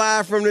Odd Couple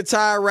live from the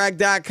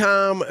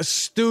TireRack.com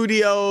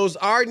studios.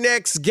 Our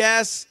next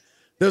guest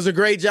does a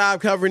great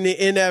job covering the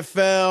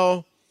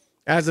NFL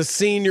as a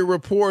senior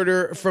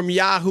reporter from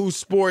Yahoo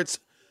Sports.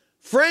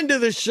 Friend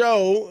of the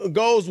show,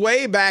 goes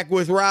way back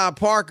with Rob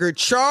Parker,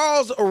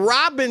 Charles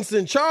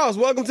Robinson. Charles,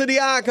 welcome to the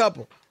Odd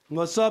Couple.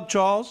 What's up,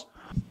 Charles?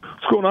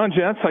 What's going on,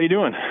 gents? How you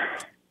doing?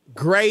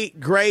 Great.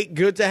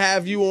 Good to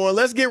have you on.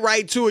 Let's get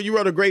right to it. You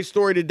wrote a great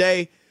story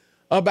today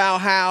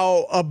about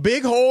how a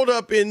big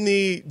holdup in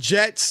the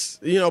Jets,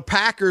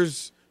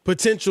 Packers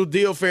potential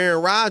deal for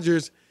Aaron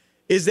Rodgers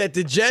is that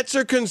the Jets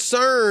are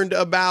concerned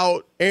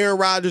about Aaron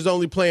Rodgers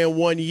only playing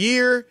 1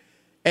 year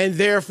and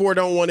therefore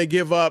don't want to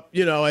give up,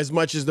 as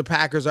much as the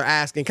Packers are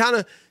asking. Kind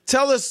of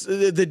tell us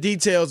the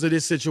details of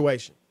this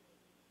situation.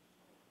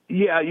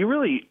 Yeah,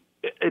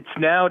 it's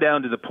now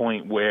down to the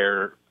point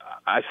where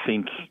I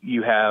think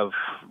you have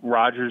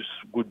Rodgers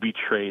would be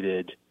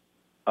traded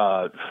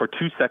for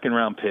 2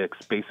 second-round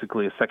picks,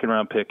 basically a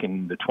second-round pick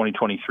in the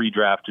 2023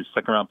 draft, a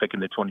second-round pick in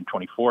the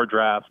 2024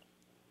 draft.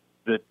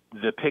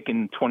 The pick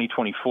in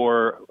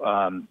 2024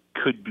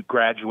 could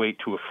graduate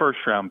to a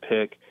first-round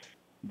pick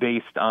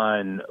based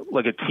on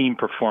like a team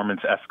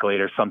performance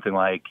escalator, something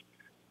like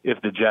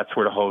if the Jets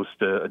were to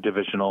host a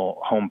divisional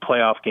home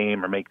playoff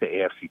game or make the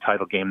AFC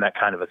title game, that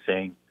kind of a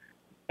thing.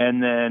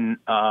 And then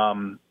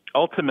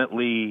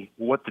ultimately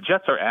what the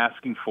Jets are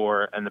asking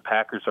for and the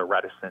Packers are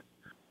reticent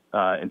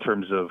in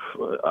terms of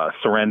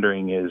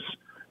surrendering is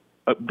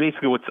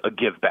basically what's a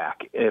give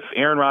back. If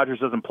Aaron Rodgers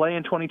doesn't play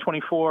in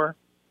 2024,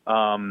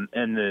 and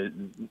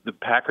the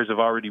Packers have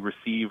already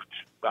received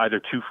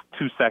either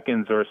two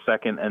seconds or a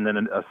second, and then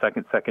a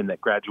second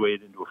that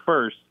graduated into a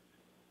first.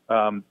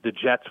 The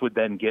Jets would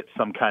then get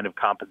some kind of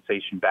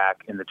compensation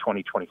back in the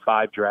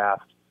 2025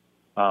 draft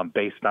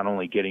based on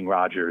only getting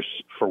Rodgers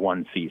for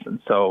one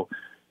season. So,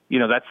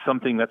 that's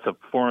a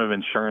form of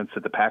insurance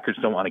that the Packers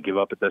don't want to give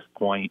up at this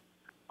point.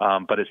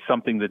 But it's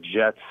something the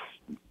Jets,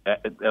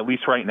 at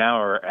least right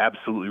now, are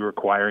absolutely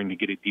requiring to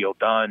get a deal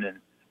done. And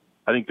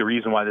I think the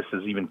reason why this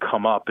has even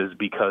come up is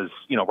because,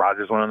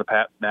 Rodgers went on the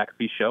Pat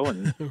McAfee show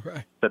and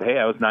right. said, hey,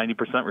 I was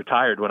 90%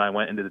 retired when I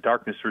went into the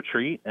darkness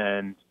retreat.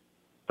 And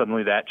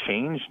suddenly that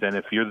changed. And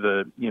if you're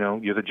the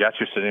Jets,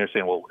 you're sitting there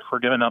saying, well, if we're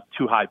giving up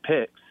 2 high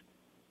picks,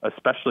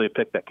 especially a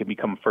pick that could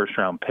become a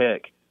first-round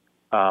pick,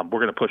 we're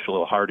going to push a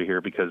little harder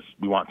here because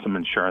we want some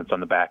insurance on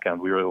the back end.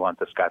 We really want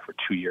this guy for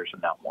 2 years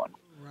and not 1.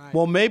 Right.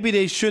 Well, maybe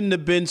they shouldn't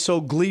have been so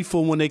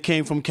gleeful when they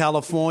came from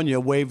California,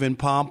 waving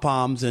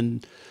pom-poms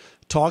and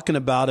talking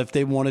about if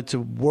they wanted to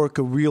work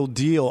a real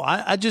deal.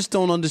 I just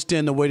don't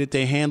understand the way that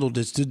they handled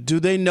this. Do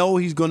they know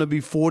he's going to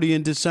be 40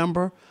 in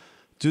December?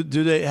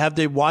 Have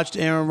they watched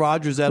Aaron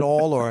Rodgers at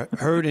all or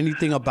heard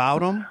anything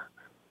about him?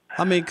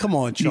 I mean, come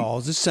on,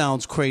 Charles. This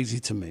sounds crazy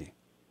to me.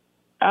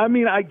 I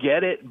mean, I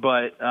get it,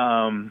 but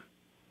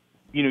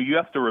you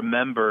have to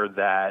remember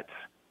that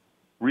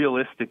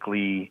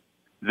realistically,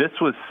 this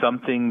was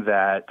something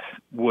that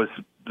was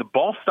the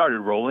ball started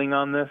rolling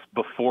on this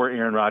before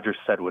Aaron Rodgers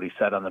said what he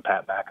said on the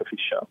Pat McAfee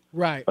show.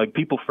 Right. Like,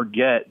 people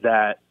forget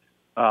that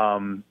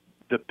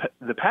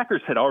the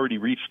Packers had already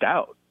reached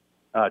out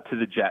to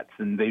the Jets,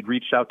 and they'd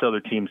reached out to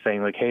other teams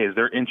saying, like, hey, is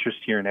there interest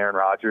here in Aaron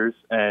Rodgers?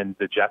 And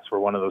the Jets were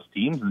one of those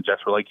teams, and the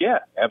Jets were like, yeah,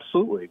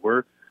 absolutely.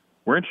 We're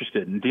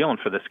interested in dealing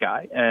for this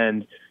guy.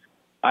 And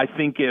I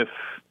think if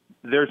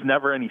there's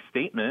never any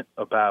statement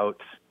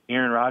about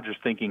Aaron Rodgers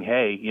thinking,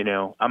 hey,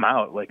 I'm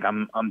out, like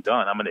I'm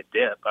done, I'm going to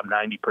dip, I'm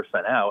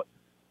 90% out,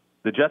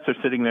 the Jets are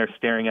sitting there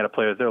staring at a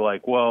player. They're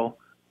like, well,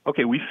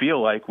 okay, we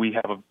feel like we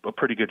have a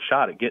pretty good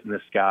shot at getting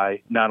this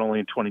guy, not only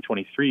in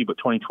 2023, but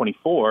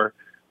 2024.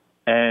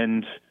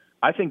 And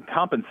I think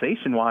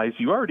compensation-wise,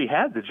 you already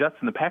had the Jets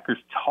and the Packers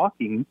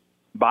talking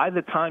by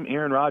the time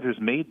Aaron Rodgers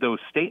made those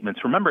statements.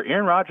 Remember,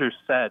 Aaron Rodgers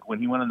said when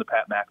he went on the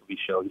Pat McAfee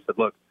show, he said,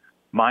 look,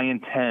 my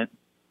intent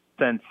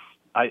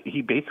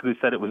he basically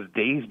said it was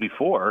days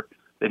before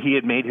that he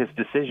had made his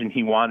decision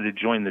he wanted to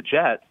join the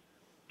Jets.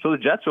 So the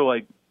Jets were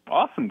like,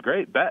 awesome,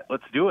 great, bet,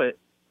 let's do it.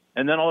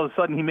 And then all of a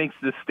sudden he makes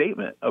this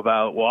statement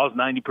about, well, I was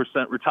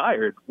 90%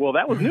 retired. Well,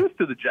 that was news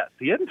to the Jets.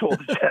 He hadn't told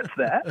the Jets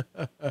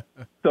that.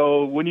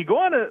 So when you go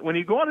on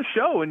a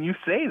show and you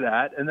say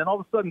that, and then all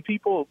of a sudden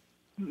people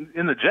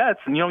in the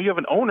Jets, and you have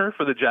an owner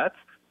for the Jets,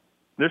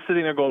 they're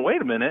sitting there going,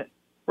 wait a minute,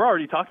 we're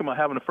already talking about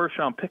having a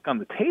first-round pick on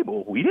the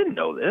table. We didn't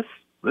know this.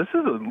 This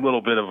is a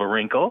little bit of a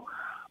wrinkle.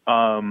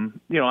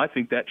 I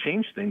think that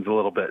changed things a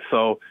little bit.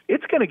 So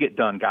it's going to get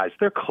done, guys.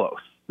 They're close.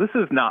 This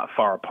is not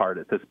far apart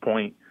at this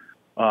point.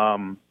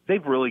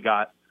 They've really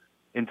got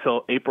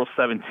until April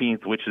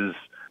 17th, which is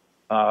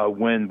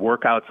when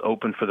workouts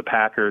open for the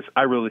Packers.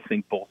 I really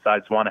think both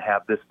sides want to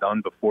have this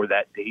done before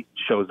that date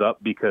shows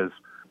up because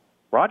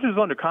Rodgers is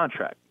under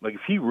contract. Like,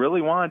 if he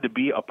really wanted to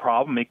be a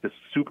problem, make this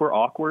super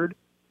awkward,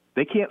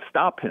 they can't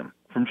stop him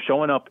from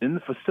showing up in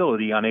the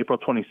facility on April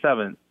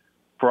 27th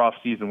for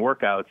off-season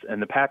workouts,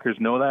 and the Packers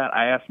know that.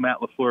 I asked Matt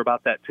LaFleur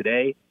about that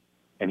today,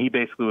 and he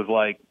basically was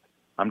like,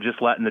 I'm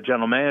just letting the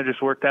general managers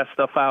work that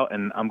stuff out,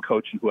 and I'm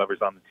coaching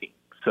whoever's on the team.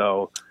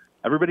 So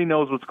everybody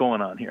knows what's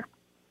going on here.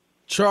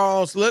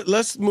 Charles,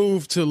 let's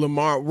move to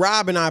Lamar.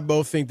 Rob and I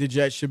both think the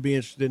Jets should be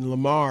interested in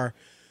Lamar,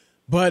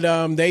 but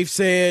they've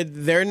said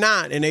they're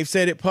not, and they've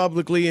said it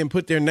publicly and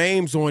put their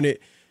names on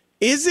it.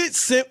 Is it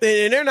simple?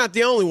 And they're not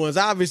the only ones.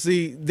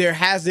 Obviously, there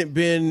hasn't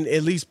been,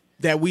 at least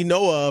that we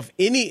know of,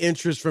 any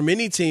interest from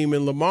any team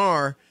in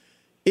Lamar.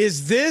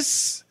 Is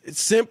this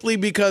simply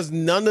because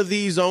none of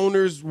these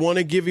owners want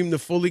to give him the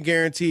fully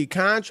guaranteed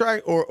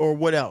contract, or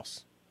what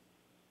else?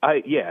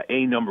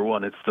 Number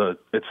one, it's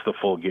the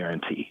full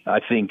guarantee. I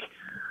think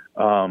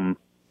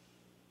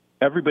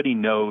everybody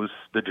knows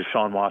the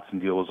Deshaun Watson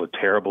deal was a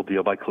terrible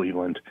deal by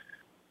Cleveland.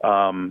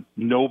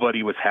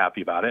 Nobody was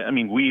happy about it. I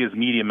mean, we as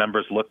media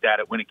members looked at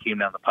it when it came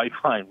down the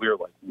pipeline. We were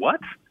like, what?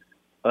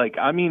 Like,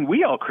 I mean,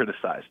 we all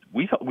criticized.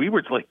 We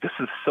were like, this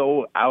is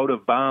so out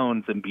of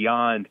bounds and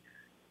beyond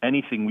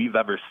anything we've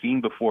ever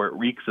seen before. It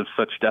reeks of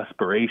such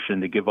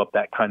desperation to give up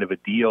that kind of a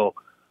deal.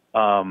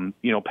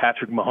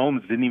 Patrick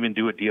Mahomes didn't even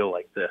do a deal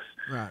like this.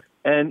 Right.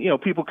 And,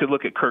 people could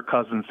look at Kirk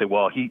Cousins and say,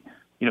 well, he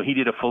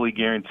did a fully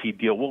guaranteed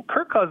deal. Well,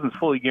 Kirk Cousins'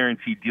 fully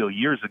guaranteed deal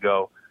years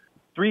ago,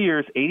 3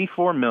 years,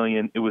 $84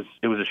 million. It was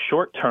a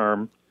short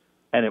term,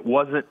 and it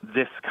wasn't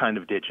this kind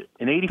of digit.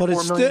 An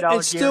 $84 million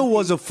it still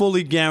was a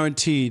fully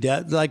guaranteed.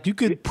 Like, you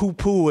could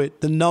poo-poo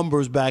it, the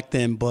numbers back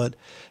then, but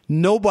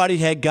nobody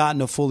had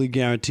gotten a fully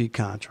guaranteed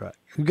contract.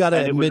 You got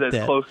to admit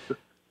that.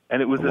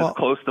 And it was as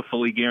close to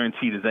fully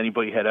guaranteed as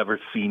anybody had ever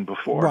seen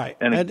before. Right.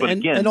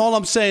 And all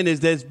I'm saying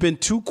is there's been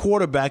 2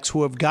 quarterbacks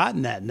who have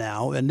gotten that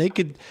now, and they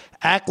could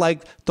act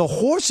like the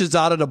horse is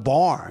out of the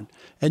barn.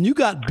 And you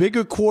got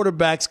bigger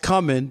quarterbacks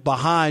coming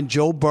behind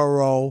Joe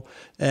Burrow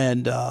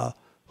and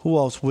who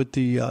else with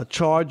the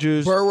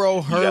Chargers?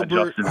 Burrow,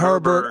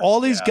 Herbert, all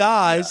these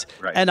guys.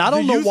 Yeah, right. And I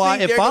don't know why,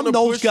 if I'm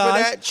those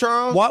guys,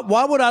 Charles?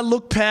 why would I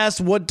look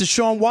past what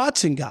Deshaun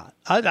Watson got?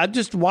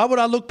 Why would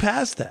I look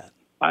past that?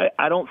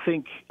 I don't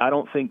think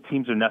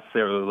teams are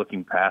necessarily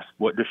looking past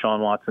what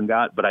Deshaun Watson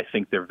got, but I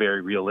think they're very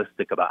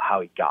realistic about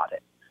how he got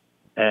it.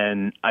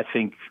 And I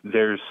think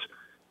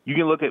you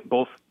can look at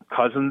both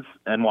Cousins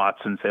and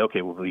Watson and say,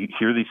 okay, well,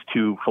 here are these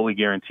 2 fully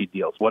guaranteed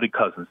deals. What did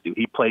Cousins do?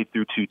 He played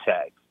through 2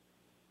 tags.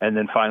 And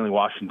then finally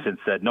Washington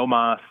said, no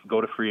mas, go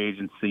to free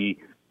agency,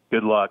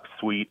 good luck,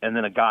 sweet. And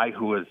then a guy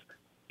who was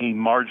a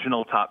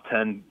marginal top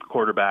 10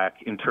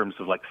 quarterback in terms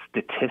of like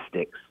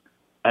statistics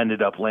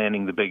ended up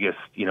landing the biggest,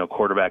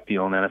 quarterback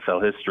deal in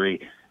NFL history.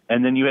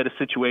 And then you had a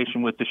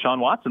situation with Deshaun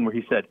Watson where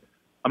he said,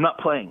 I'm not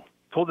playing.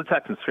 Told the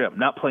Texans straight up,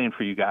 not playing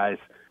for you guys.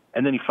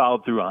 And then he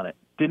followed through on it.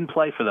 Didn't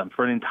play for them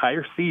for an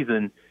entire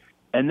season.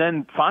 And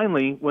then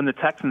finally, when the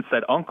Texans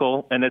said,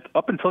 uncle, and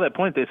up until that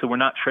point, they said, we're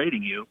not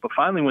trading you. But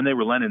finally, when they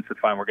relented and said,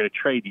 fine, we're going to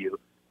trade you,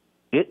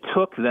 it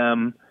took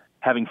them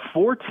having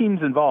 4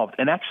 teams involved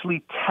and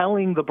actually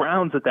telling the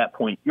Browns at that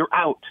point, you're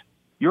out.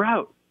 You're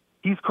out.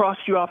 He's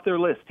crossed you off their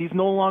list. He's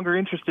no longer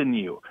interested in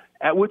you.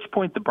 At which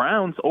point the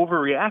Browns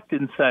overreacted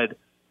and said,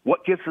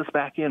 what gets us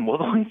back in? Well,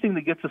 the only thing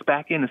that gets us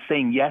back in is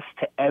saying yes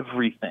to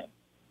everything.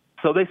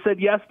 So they said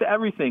yes to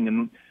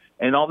everything.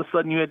 And all of a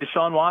sudden you had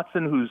Deshaun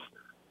Watson, who's,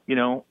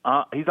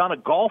 he's on a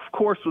golf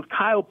course with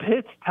Kyle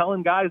Pitts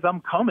telling guys I'm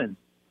coming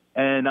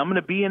and I'm going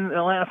to be in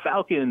Atlanta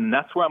Falcon and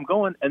that's where I'm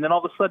going. And then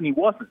all of a sudden he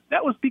wasn't.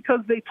 That was because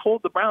they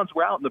told the Browns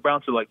we're out and the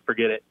Browns are like,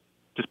 forget it.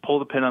 Just pull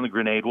the pin on the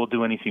grenade. We'll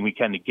do anything we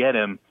can to get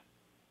him.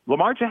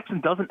 Lamar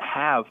Jackson doesn't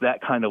have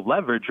that kind of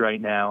leverage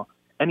right now.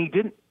 And he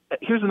didn't.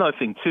 Here's another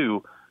thing,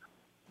 too.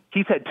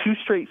 He's had 2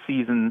 straight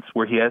seasons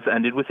where he has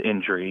ended with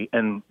injury.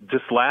 And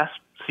just last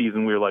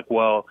season, we were like,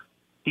 well,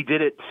 he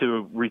did it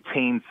to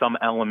retain some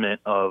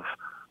element of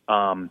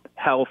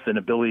health and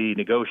ability to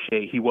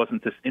negotiate. He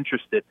wasn't this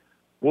interested.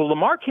 Well,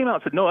 Lamar came out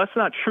and said, no, that's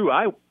not true.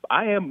 I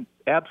am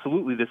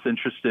absolutely this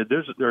interested.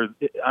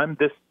 I'm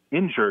this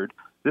injured.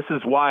 This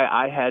is why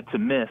I had to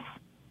miss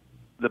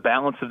the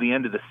balance of the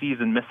end of the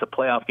season, miss a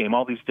playoff game,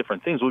 all these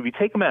different things. Well, if you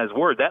take him at his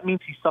word, that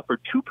means he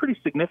suffered 2 pretty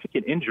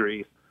significant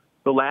injuries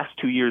the last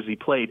 2 years he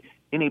played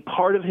in a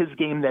part of his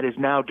game that is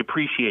now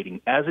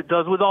depreciating, as it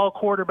does with all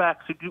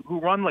quarterbacks who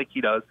run like he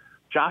does.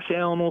 Josh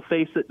Allen will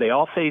face it. They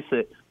all face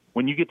it.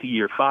 When you get to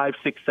year 5,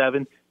 6,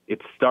 7,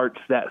 it starts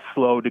that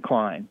slow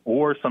decline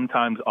or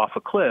sometimes off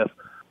a cliff,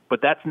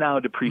 but that's now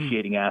a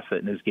depreciating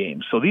asset in his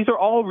game. So these are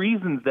all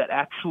reasons that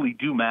actually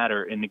do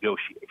matter in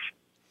negotiation.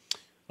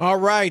 All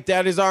right,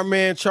 that is our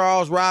man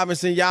Charles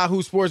Robinson,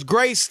 Yahoo Sports.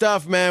 Great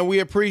stuff, man. We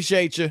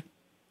appreciate you.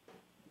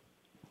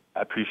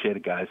 I appreciate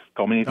it, guys.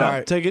 Call me anytime. All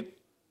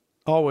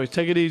right,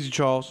 take it easy,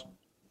 Charles.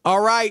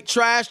 All right,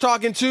 Trash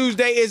Talking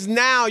Tuesday is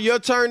now. Your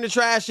turn to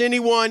trash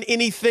anyone,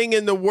 anything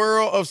in the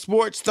world of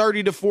sports.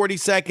 30 to 40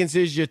 seconds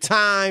is your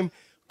time.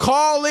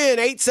 Call in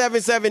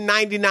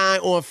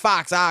 877-99 on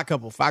Fox.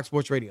 Couple, Fox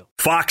Sports Radio.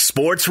 Fox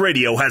Sports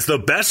Radio has the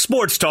best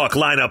sports talk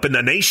lineup in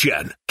the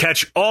nation.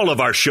 Catch all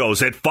of our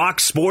shows at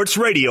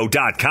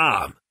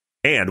foxsportsradio.com.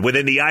 And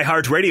within the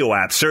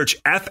iHeartRadio app,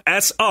 search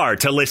FSR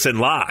to listen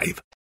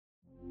live.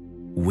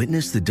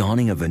 Witness the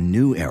dawning of a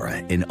new era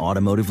in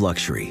automotive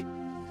luxury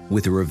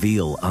with a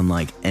reveal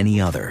unlike any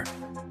other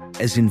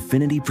as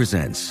Infiniti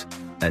presents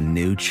a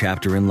new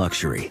chapter in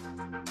luxury,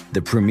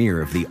 the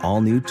premiere of the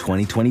all-new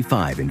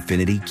 2025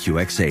 Infiniti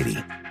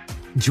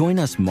QX80. Join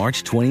us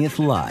March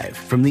 20th live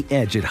from the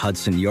Edge at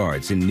Hudson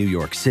Yards in New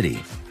York City,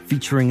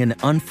 featuring an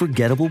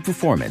unforgettable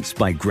performance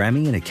by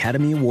Grammy and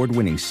Academy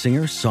Award-winning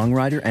singer,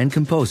 songwriter, and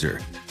composer,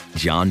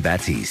 Jon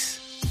Batiste.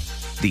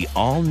 The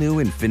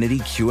all-new Infiniti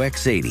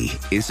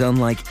QX80 is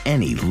unlike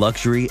any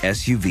luxury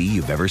SUV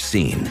you've ever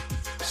seen.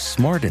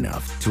 Smart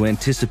enough to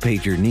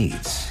anticipate your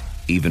needs,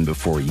 even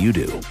before you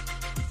do.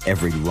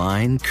 Every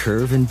line,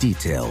 curve, and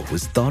detail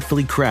was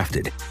thoughtfully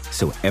crafted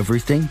so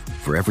everything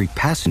for every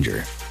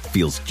passenger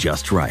feels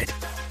just right.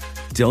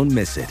 Don't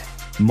miss it.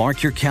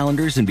 Mark your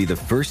calendars and be the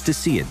first to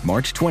see it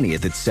March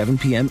 20th at 7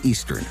 p.m.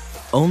 Eastern,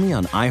 only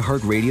on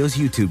iHeartRadio's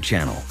YouTube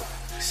channel.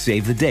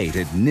 Save the date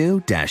at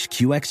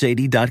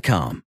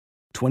new-QX80.com.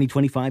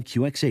 2025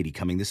 QX80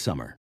 coming this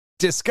summer.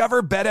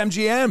 Discover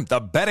BetMGM,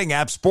 the betting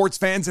app sports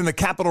fans in the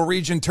capital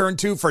region turn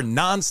to for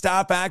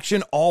nonstop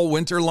action all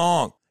winter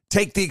long.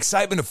 Take the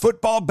excitement of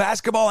football,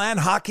 basketball, and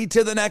hockey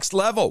to the next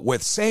level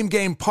with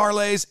same-game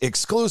parlays,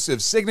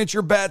 exclusive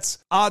signature bets,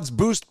 odds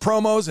boost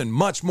promos, and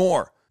much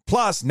more.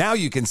 Plus, now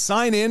you can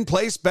sign in,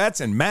 place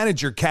bets, and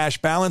manage your cash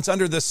balance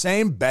under the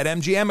same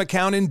BetMGM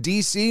account in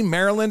D.C.,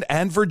 Maryland,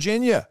 and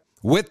Virginia.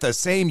 With the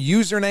same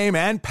username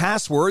and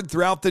password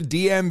throughout the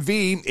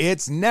DMV,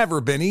 it's never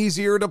been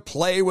easier to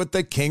play with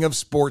the king of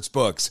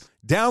sportsbooks.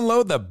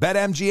 Download the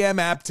BetMGM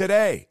app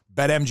today.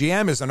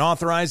 BetMGM is an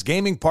authorized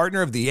gaming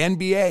partner of the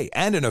NBA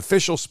and an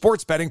official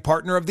sports betting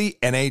partner of the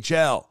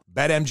NHL.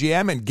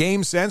 BetMGM and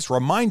GameSense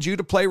remind you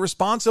to play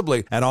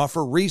responsibly and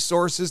offer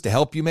resources to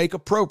help you make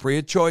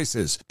appropriate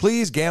choices.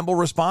 Please gamble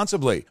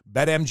responsibly.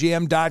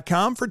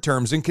 BetMGM.com for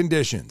terms and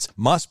conditions.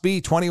 Must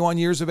be 21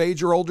 years of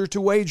age or older to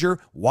wager.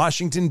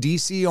 Washington,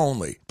 D.C.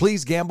 only.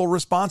 Please gamble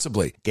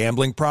responsibly.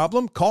 Gambling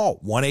problem? Call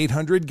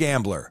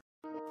 1-800-GAMBLER.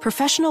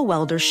 Professional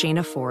welder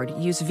Shayna Ford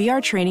used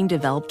VR training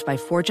developed by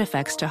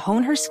ForgeFX to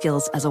hone her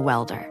skills as a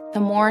welder. The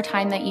more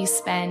time that you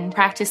spend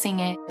practicing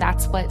it,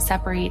 that's what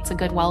separates a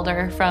good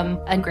welder from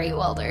a great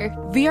welder.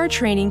 VR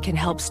training can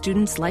help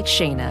students like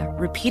Shayna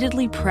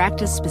repeatedly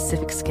practice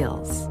specific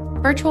skills.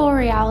 Virtual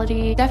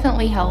reality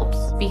definitely helps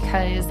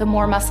because the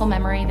more muscle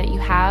memory that you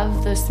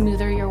have, the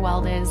smoother your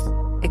weld is.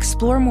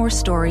 Explore more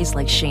stories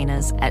like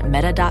Shayna's at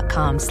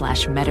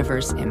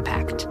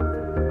meta.com/metaverseimpact.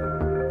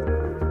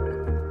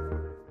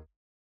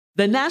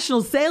 The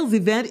national sales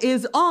event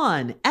is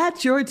on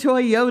at your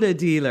Toyota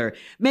dealer,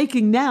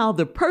 making now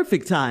the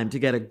perfect time to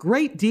get a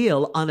great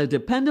deal on a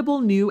dependable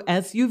new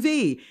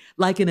SUV,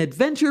 like an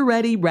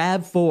adventure-ready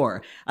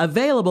RAV4.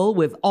 Available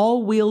with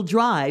all-wheel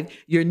drive,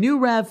 your new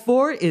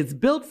RAV4 is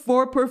built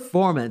for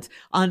performance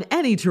on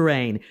any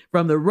terrain,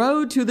 from the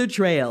road to the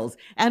trails,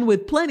 and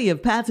with plenty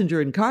of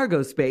passenger and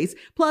cargo space,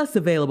 plus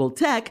available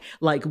tech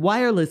like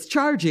wireless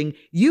charging,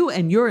 you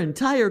and your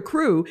entire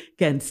crew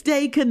can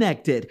stay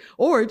connected.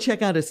 Or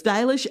check out a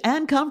stylish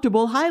and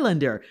comfortable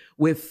Highlander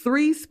with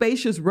 3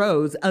 spacious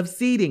rows of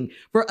seating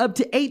for up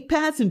to 8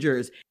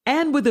 passengers.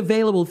 And with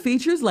available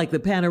features like the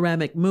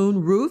panoramic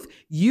moon roof,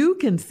 you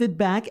can sit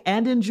back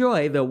and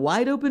enjoy the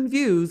wide open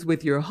views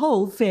with your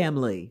whole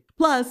family.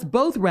 Plus,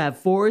 both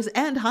RAV4s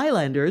and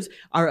Highlanders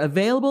are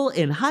available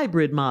in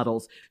hybrid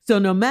models, so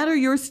no matter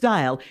your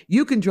style,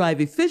 you can drive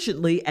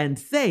efficiently and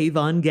save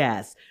on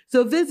gas.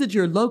 So visit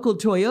your local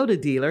Toyota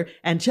dealer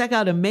and check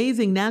out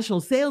amazing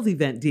national sales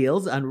event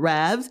deals on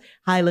RAVs,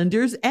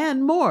 Highlanders,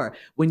 and more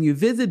when you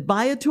visit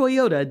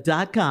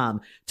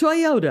buyatoyota.com.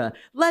 Toyota,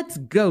 let's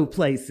go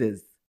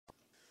places.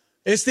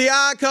 It's the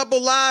Odd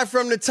Couple live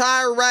from the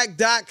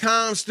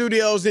TireRack.com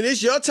studios, and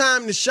it's your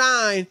time to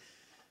shine.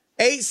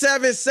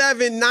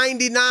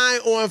 877-99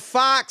 on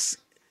Fox.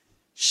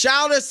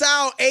 Shout us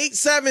out,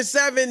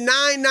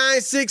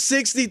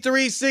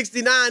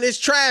 877-996-6369. It's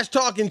Trash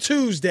Talking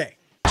Tuesday.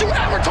 You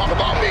ever talk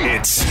about me?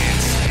 It's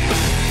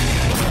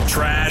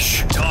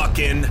Trash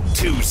Talking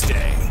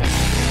Tuesday.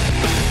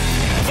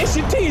 It's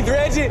your teeth,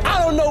 Reggie.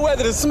 I don't know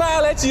whether to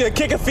smile at you or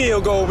kick a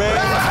field goal, man.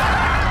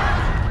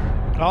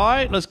 All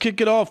right, let's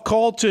kick it off.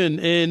 Colton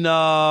in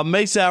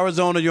Mesa,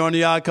 Arizona. You're on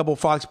the Odd Couple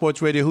Fox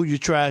Sports Radio. Who you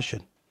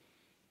trashing?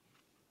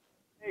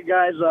 Hey,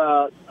 guys.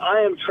 I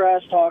am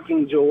trash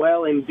talking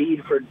Joel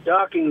Embiid for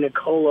ducking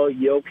Nikola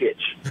Jokic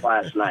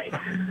last night.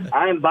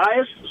 I am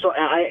biased, so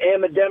I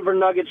am a Denver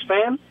Nuggets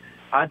fan.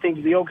 I think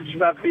Jokic is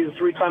about to be the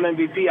 3-time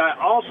MVP. I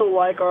also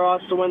like our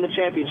odds to win the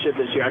championship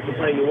this year. I can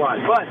tell you why.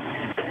 But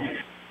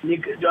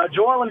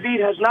Joel Embiid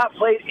has not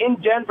played in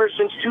Denver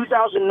since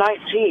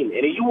 2019.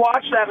 And if you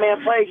watch that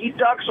man play, he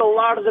ducks a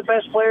lot of the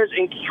best players,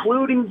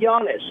 including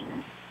Giannis.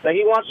 Now,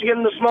 he wants to get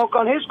him the smoke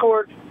on his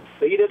court,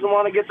 but he doesn't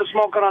want to get the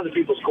smoke on other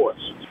people's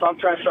courts. So I'm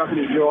trash talking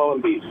to Joel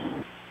Embiid.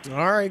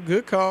 All right,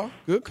 good call.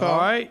 Good call. All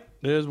right,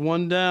 there's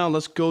one down.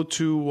 Let's go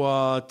to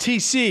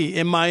TC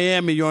in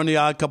Miami. You're on the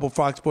Odd Couple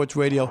Fox Sports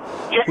Radio.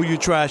 Who you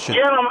trashing?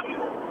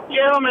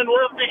 Gentlemen,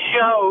 love the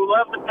show,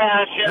 love the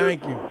passion.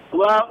 Thank you.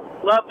 Love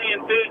the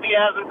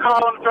enthusiasm.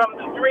 Calling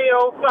from the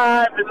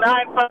 305, the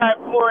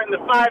 954, and the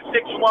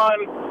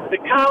 561,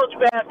 the college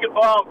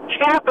basketball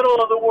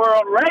capital of the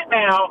world right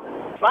now.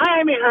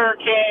 Miami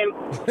Hurricane,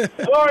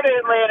 Florida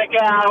Atlantic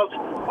Owls.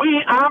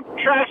 I'm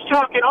trash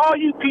talking all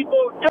you people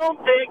who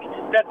don't think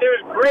that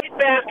there's great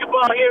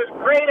basketball here.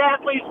 Great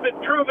athletes been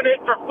proving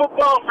it for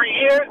football for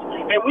years,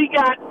 and we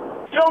got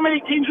so many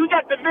teams. We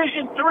got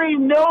Division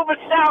III, Nova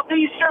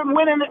Southeastern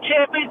winning the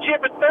championship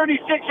at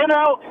 36-0,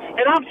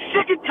 and I'm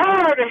sick and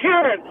tired of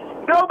hearing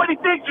nobody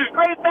thinks there's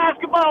great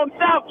basketball in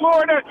South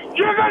Florida.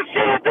 You're going to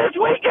see it this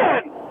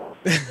weekend.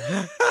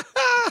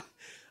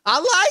 I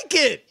like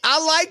it.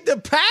 I like the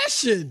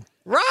passion.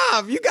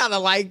 Rob, you got to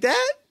like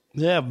that.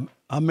 Yeah,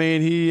 I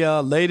mean, he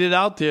laid it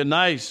out there.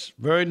 Nice.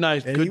 Very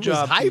nice. And good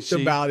job, he was hyped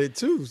TC. about it,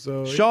 too.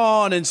 So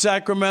Sean in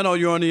Sacramento,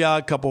 you're on the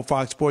Odd Couple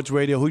Fox Sports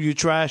Radio. Who you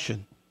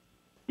trashing?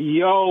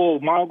 Yo,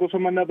 my uncle's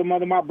from another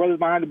mother, my brother's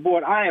behind the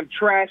board. I am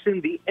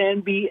trashing the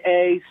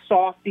NBA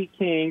Softy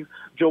Kings,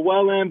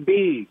 Joel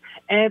Embiid,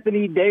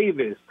 Anthony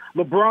Davis,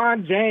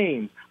 LeBron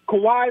James,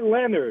 Kawhi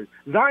Leonard,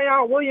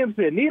 Zion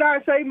Williamson. Need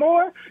I say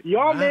more?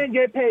 Y'all men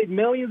get paid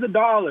millions of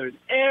dollars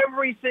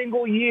every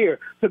single year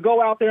to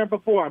go out there and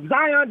perform.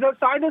 Zion just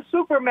signed a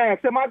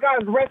Supermax, and my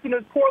guy's resting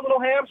his poor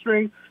little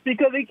hamstring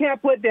because he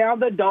can't put down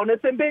the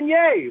donuts and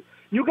beignets.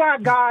 You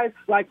got guys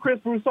like Chris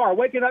Broussard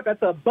waking up at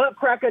the butt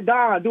crack of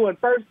dawn doing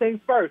first things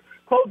first,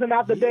 closing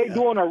out the day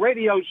doing a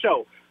radio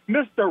show.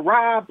 Mr.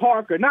 Rob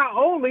Parker, not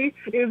only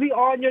is he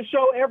on your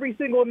show every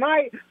single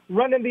night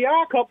running the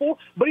Odd Couple,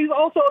 but he's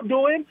also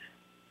doing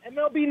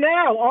MLB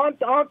Now on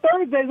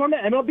Thursdays on the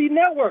MLB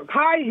Network.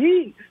 High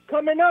Heat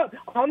coming up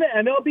on the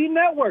MLB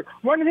Network.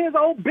 Running his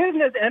own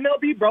business,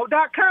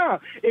 MLBBro.com.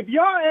 If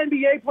y'all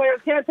NBA players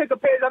can't take a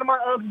page out of my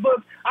Ump's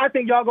books, I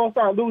think y'all gonna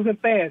start losing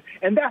fans,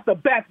 and that's the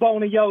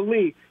backbone of your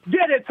league.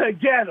 Get it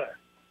together.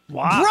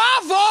 Wow.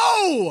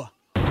 Bravo!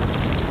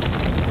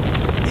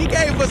 He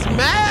gave us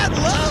mad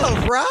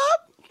love, Rob.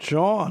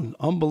 Sean,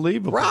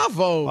 unbelievable.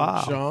 Bravo,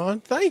 wow. Sean.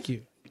 Thank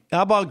you.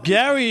 How about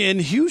Gary in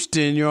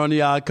Houston? You're on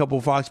the Odd Couple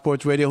Fox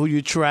Sports Radio. Who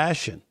you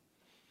trashing?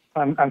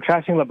 I'm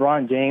trashing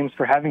LeBron James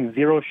for having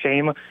zero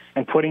shame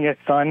and putting his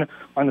son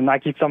on the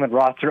Nike Summit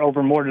roster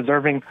over more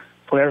deserving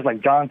players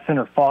like Johnson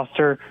or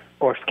Foster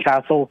or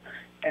Castle.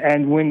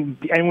 And when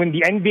the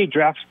NBA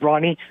drafts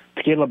Bronny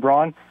to get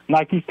LeBron,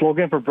 Nike's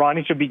slogan for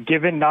Bronny should be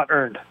given, not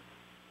earned.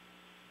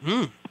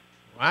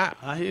 Wow.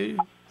 I hear you.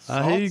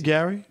 I hear you,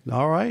 Gary.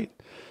 All right.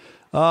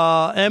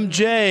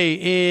 MJ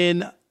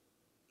in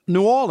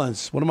New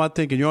Orleans. What am I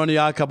thinking? You're on the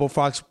Odd Couple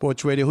Fox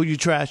Sports Radio. Who you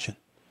trashing?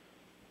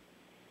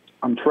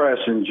 I'm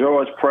trashing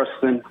George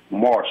Preston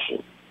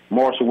Marshall.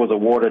 Marshall was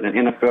awarded an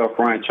NFL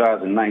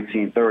franchise in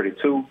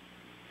 1932.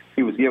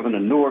 He was given the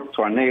Newark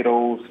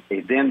Tornadoes,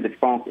 a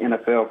then-defunct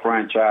NFL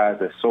franchise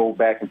that sold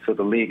back into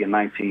the league in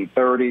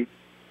 1930,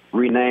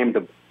 renamed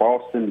the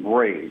Boston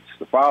Braves.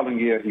 The following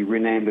year, he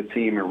renamed the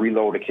team and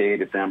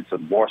relocated them to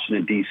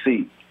Washington,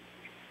 D.C.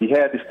 He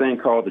had this thing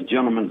called the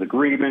Gentleman's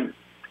Agreement,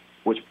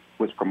 which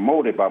was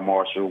promoted by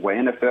Marshall, where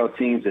NFL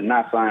teams did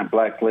not sign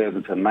black players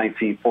until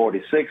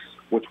 1946,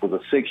 which was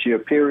a 6-year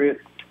period.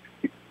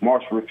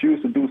 Marshall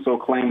refused to do so,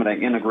 claiming that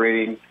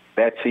integrating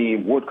that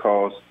team would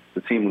cause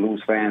the team to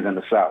lose fans in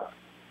the South,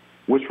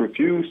 which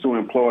refused to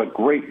employ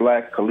great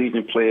black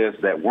collegiate players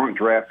that weren't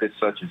drafted,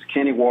 such as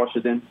Kenny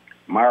Washington,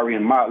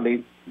 Marion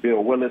Motley,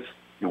 Bill Willis,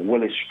 and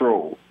Willis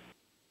Stroh.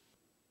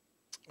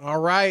 All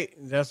right.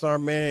 That's our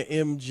man,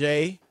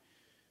 MJ.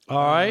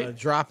 All right.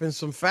 Dropping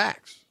some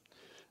facts.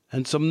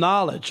 And some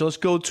knowledge. Let's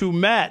go to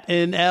Matt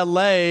in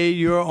L.A.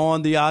 You're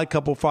on the Odd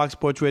Couple Fox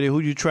Sports Radio.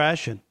 Who you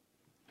trashing?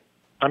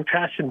 I'm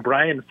trashing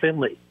Brian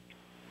Finley.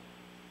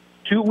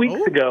 2 weeks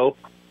ago,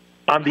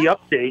 on the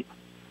update,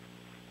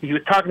 he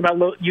was talking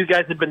about you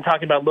guys had been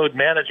talking about load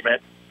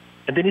management,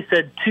 and then he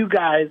said two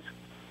guys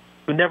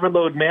who never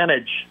load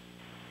manage,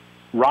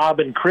 Rob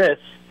and Chris.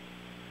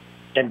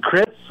 And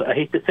Chris, I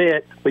hate to say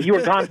it, but you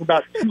were gone for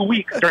about 2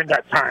 weeks during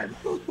that time.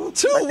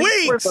 2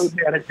 weeks? Load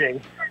managing.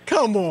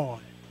 Come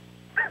on.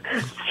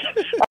 I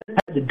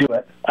had to do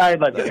it. I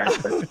let it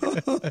happen.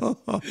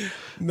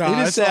 He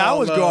didn't say I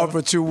was gone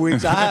for 2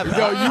 weeks. I have.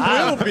 No, you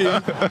will be.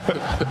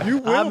 You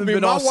will be.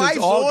 My wife's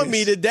on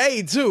me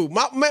today too.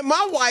 My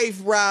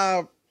wife,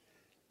 Rob.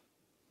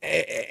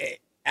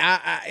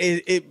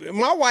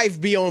 My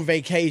wife be on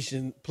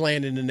vacation,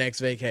 planning the next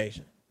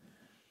vacation,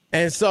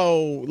 and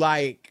so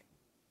like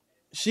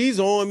she's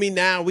on me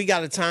now. We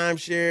got a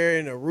timeshare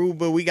in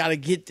Aruba. We got to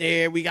get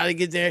there.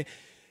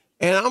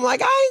 And I'm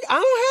like, I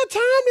don't have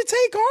time to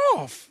take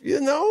off,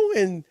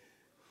 and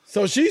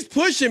so she's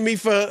pushing me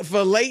for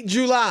late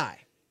July.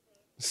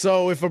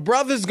 So if a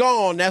brother's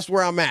gone, that's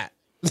where I'm at.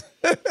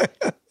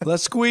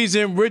 Let's squeeze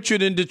in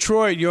Richard in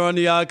Detroit. You're on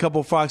the Odd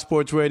Couple Fox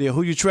Sports Radio.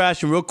 Who you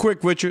trashing? Real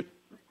quick, Richard.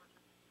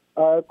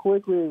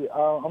 Quickly,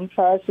 I'm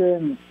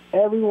trashing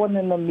everyone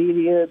in the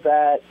media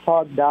that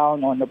talked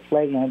down on the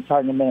play-in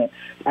tournament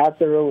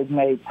after it was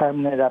made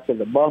permanent after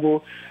the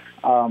bubble.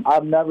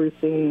 I've never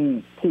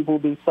seen people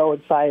be so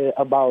excited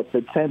about the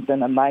 10th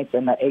and the 9th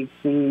and the 8th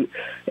seed.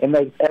 It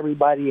makes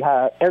everybody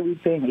have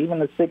everything, even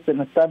the 6th and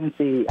the 7th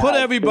seed. Put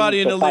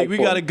everybody in the league. We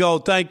got to go.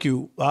 Thank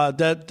you.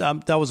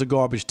 That was a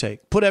garbage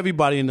take. Put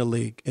everybody in the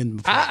league.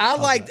 I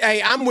like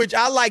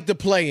the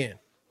play-in.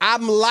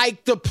 I'm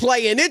like the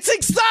play-in. It's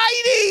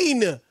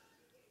exciting.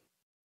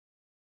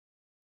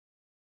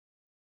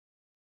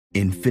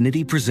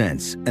 Infinity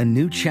presents a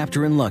new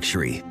chapter in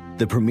luxury.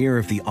 The premiere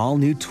of the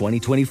all-new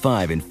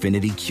 2025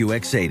 Infinity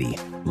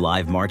QX80,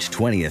 live March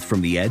 20th from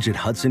the Edge at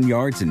Hudson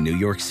Yards in New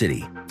York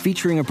City,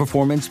 featuring a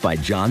performance by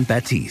John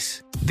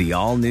Batiste. The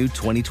all-new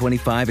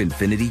 2025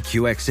 Infinity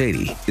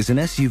QX80 is an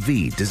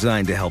SUV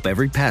designed to help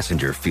every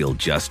passenger feel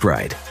just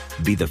right.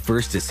 Be the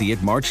first to see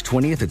it March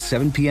 20th at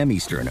 7 p.m.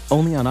 Eastern,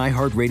 only on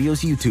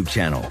iHeartRadio's YouTube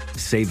channel.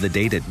 Save the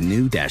date at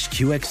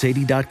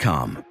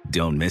new-QX80.com.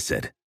 Don't miss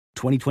it.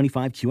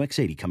 2025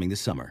 QX80 coming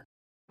this summer.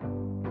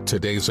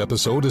 Today's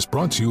episode is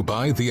brought to you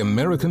by the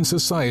American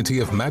Society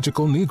of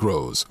Magical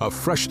Negroes, a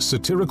fresh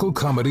satirical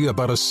comedy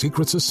about a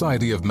secret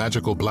society of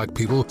magical black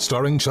people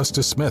starring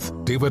Justice Smith,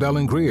 David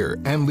Allen Greer,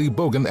 Ann Lee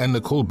Bogan, and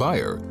Nicole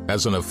Byer.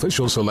 As an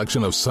official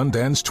selection of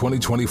Sundance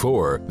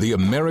 2024, the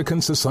American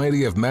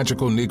Society of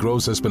Magical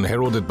Negroes has been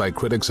heralded by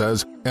critics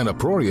as an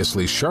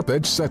uproariously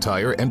sharp-edged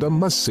satire and a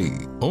must-see.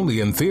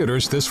 Only in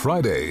theaters this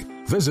Friday.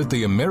 Visit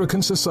the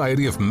American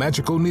Society of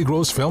Magical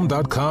Negroes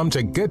Film.com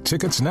to get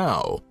tickets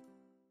now.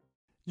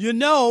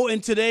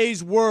 In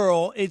today's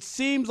world, it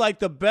seems like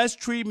the best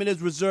treatment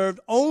is reserved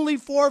only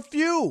for a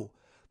few.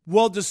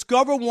 Well,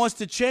 Discover wants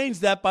to change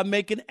that by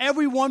making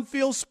everyone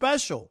feel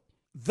special.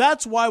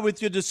 That's why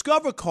with your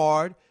Discover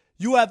card,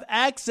 you have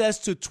access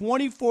to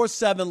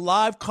 24/7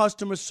 live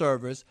customer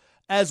service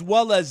as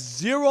well as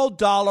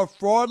 $0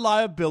 fraud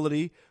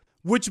liability,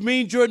 which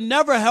means you're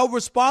never held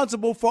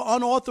responsible for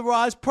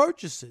unauthorized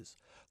purchases.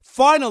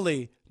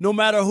 Finally, no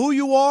matter who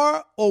you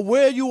are or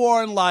where you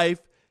are in life,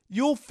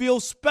 you'll feel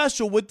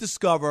special with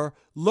Discover.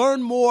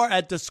 Learn more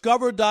at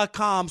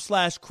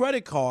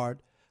discover.com/creditcard.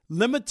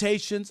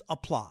 Limitations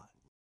apply.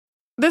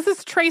 This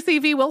is Tracy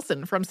V.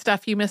 Wilson from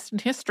Stuff You Missed in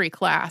History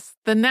class.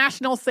 The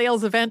national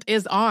sales event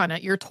is on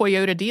at your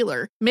Toyota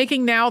dealer,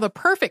 making now the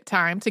perfect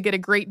time to get a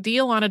great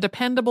deal on a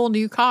dependable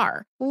new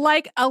car.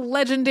 Like a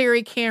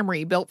legendary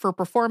Camry built for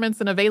performance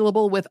and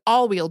available with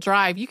all-wheel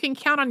drive, you can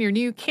count on your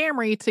new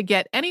Camry to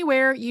get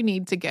anywhere you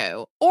need to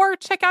go. Or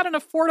check out an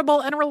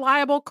affordable and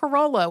reliable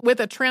Corolla with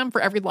a trim for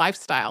every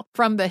lifestyle.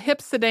 From the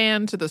hip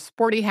sedan to the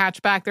sporty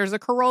hatchback, there's a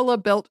Corolla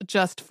built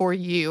just for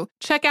you.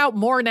 Check out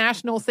more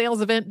national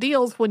sales event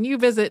deals when you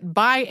visit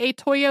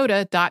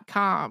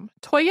buyatoyota.com.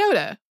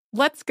 Toyota,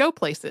 let's go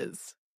places.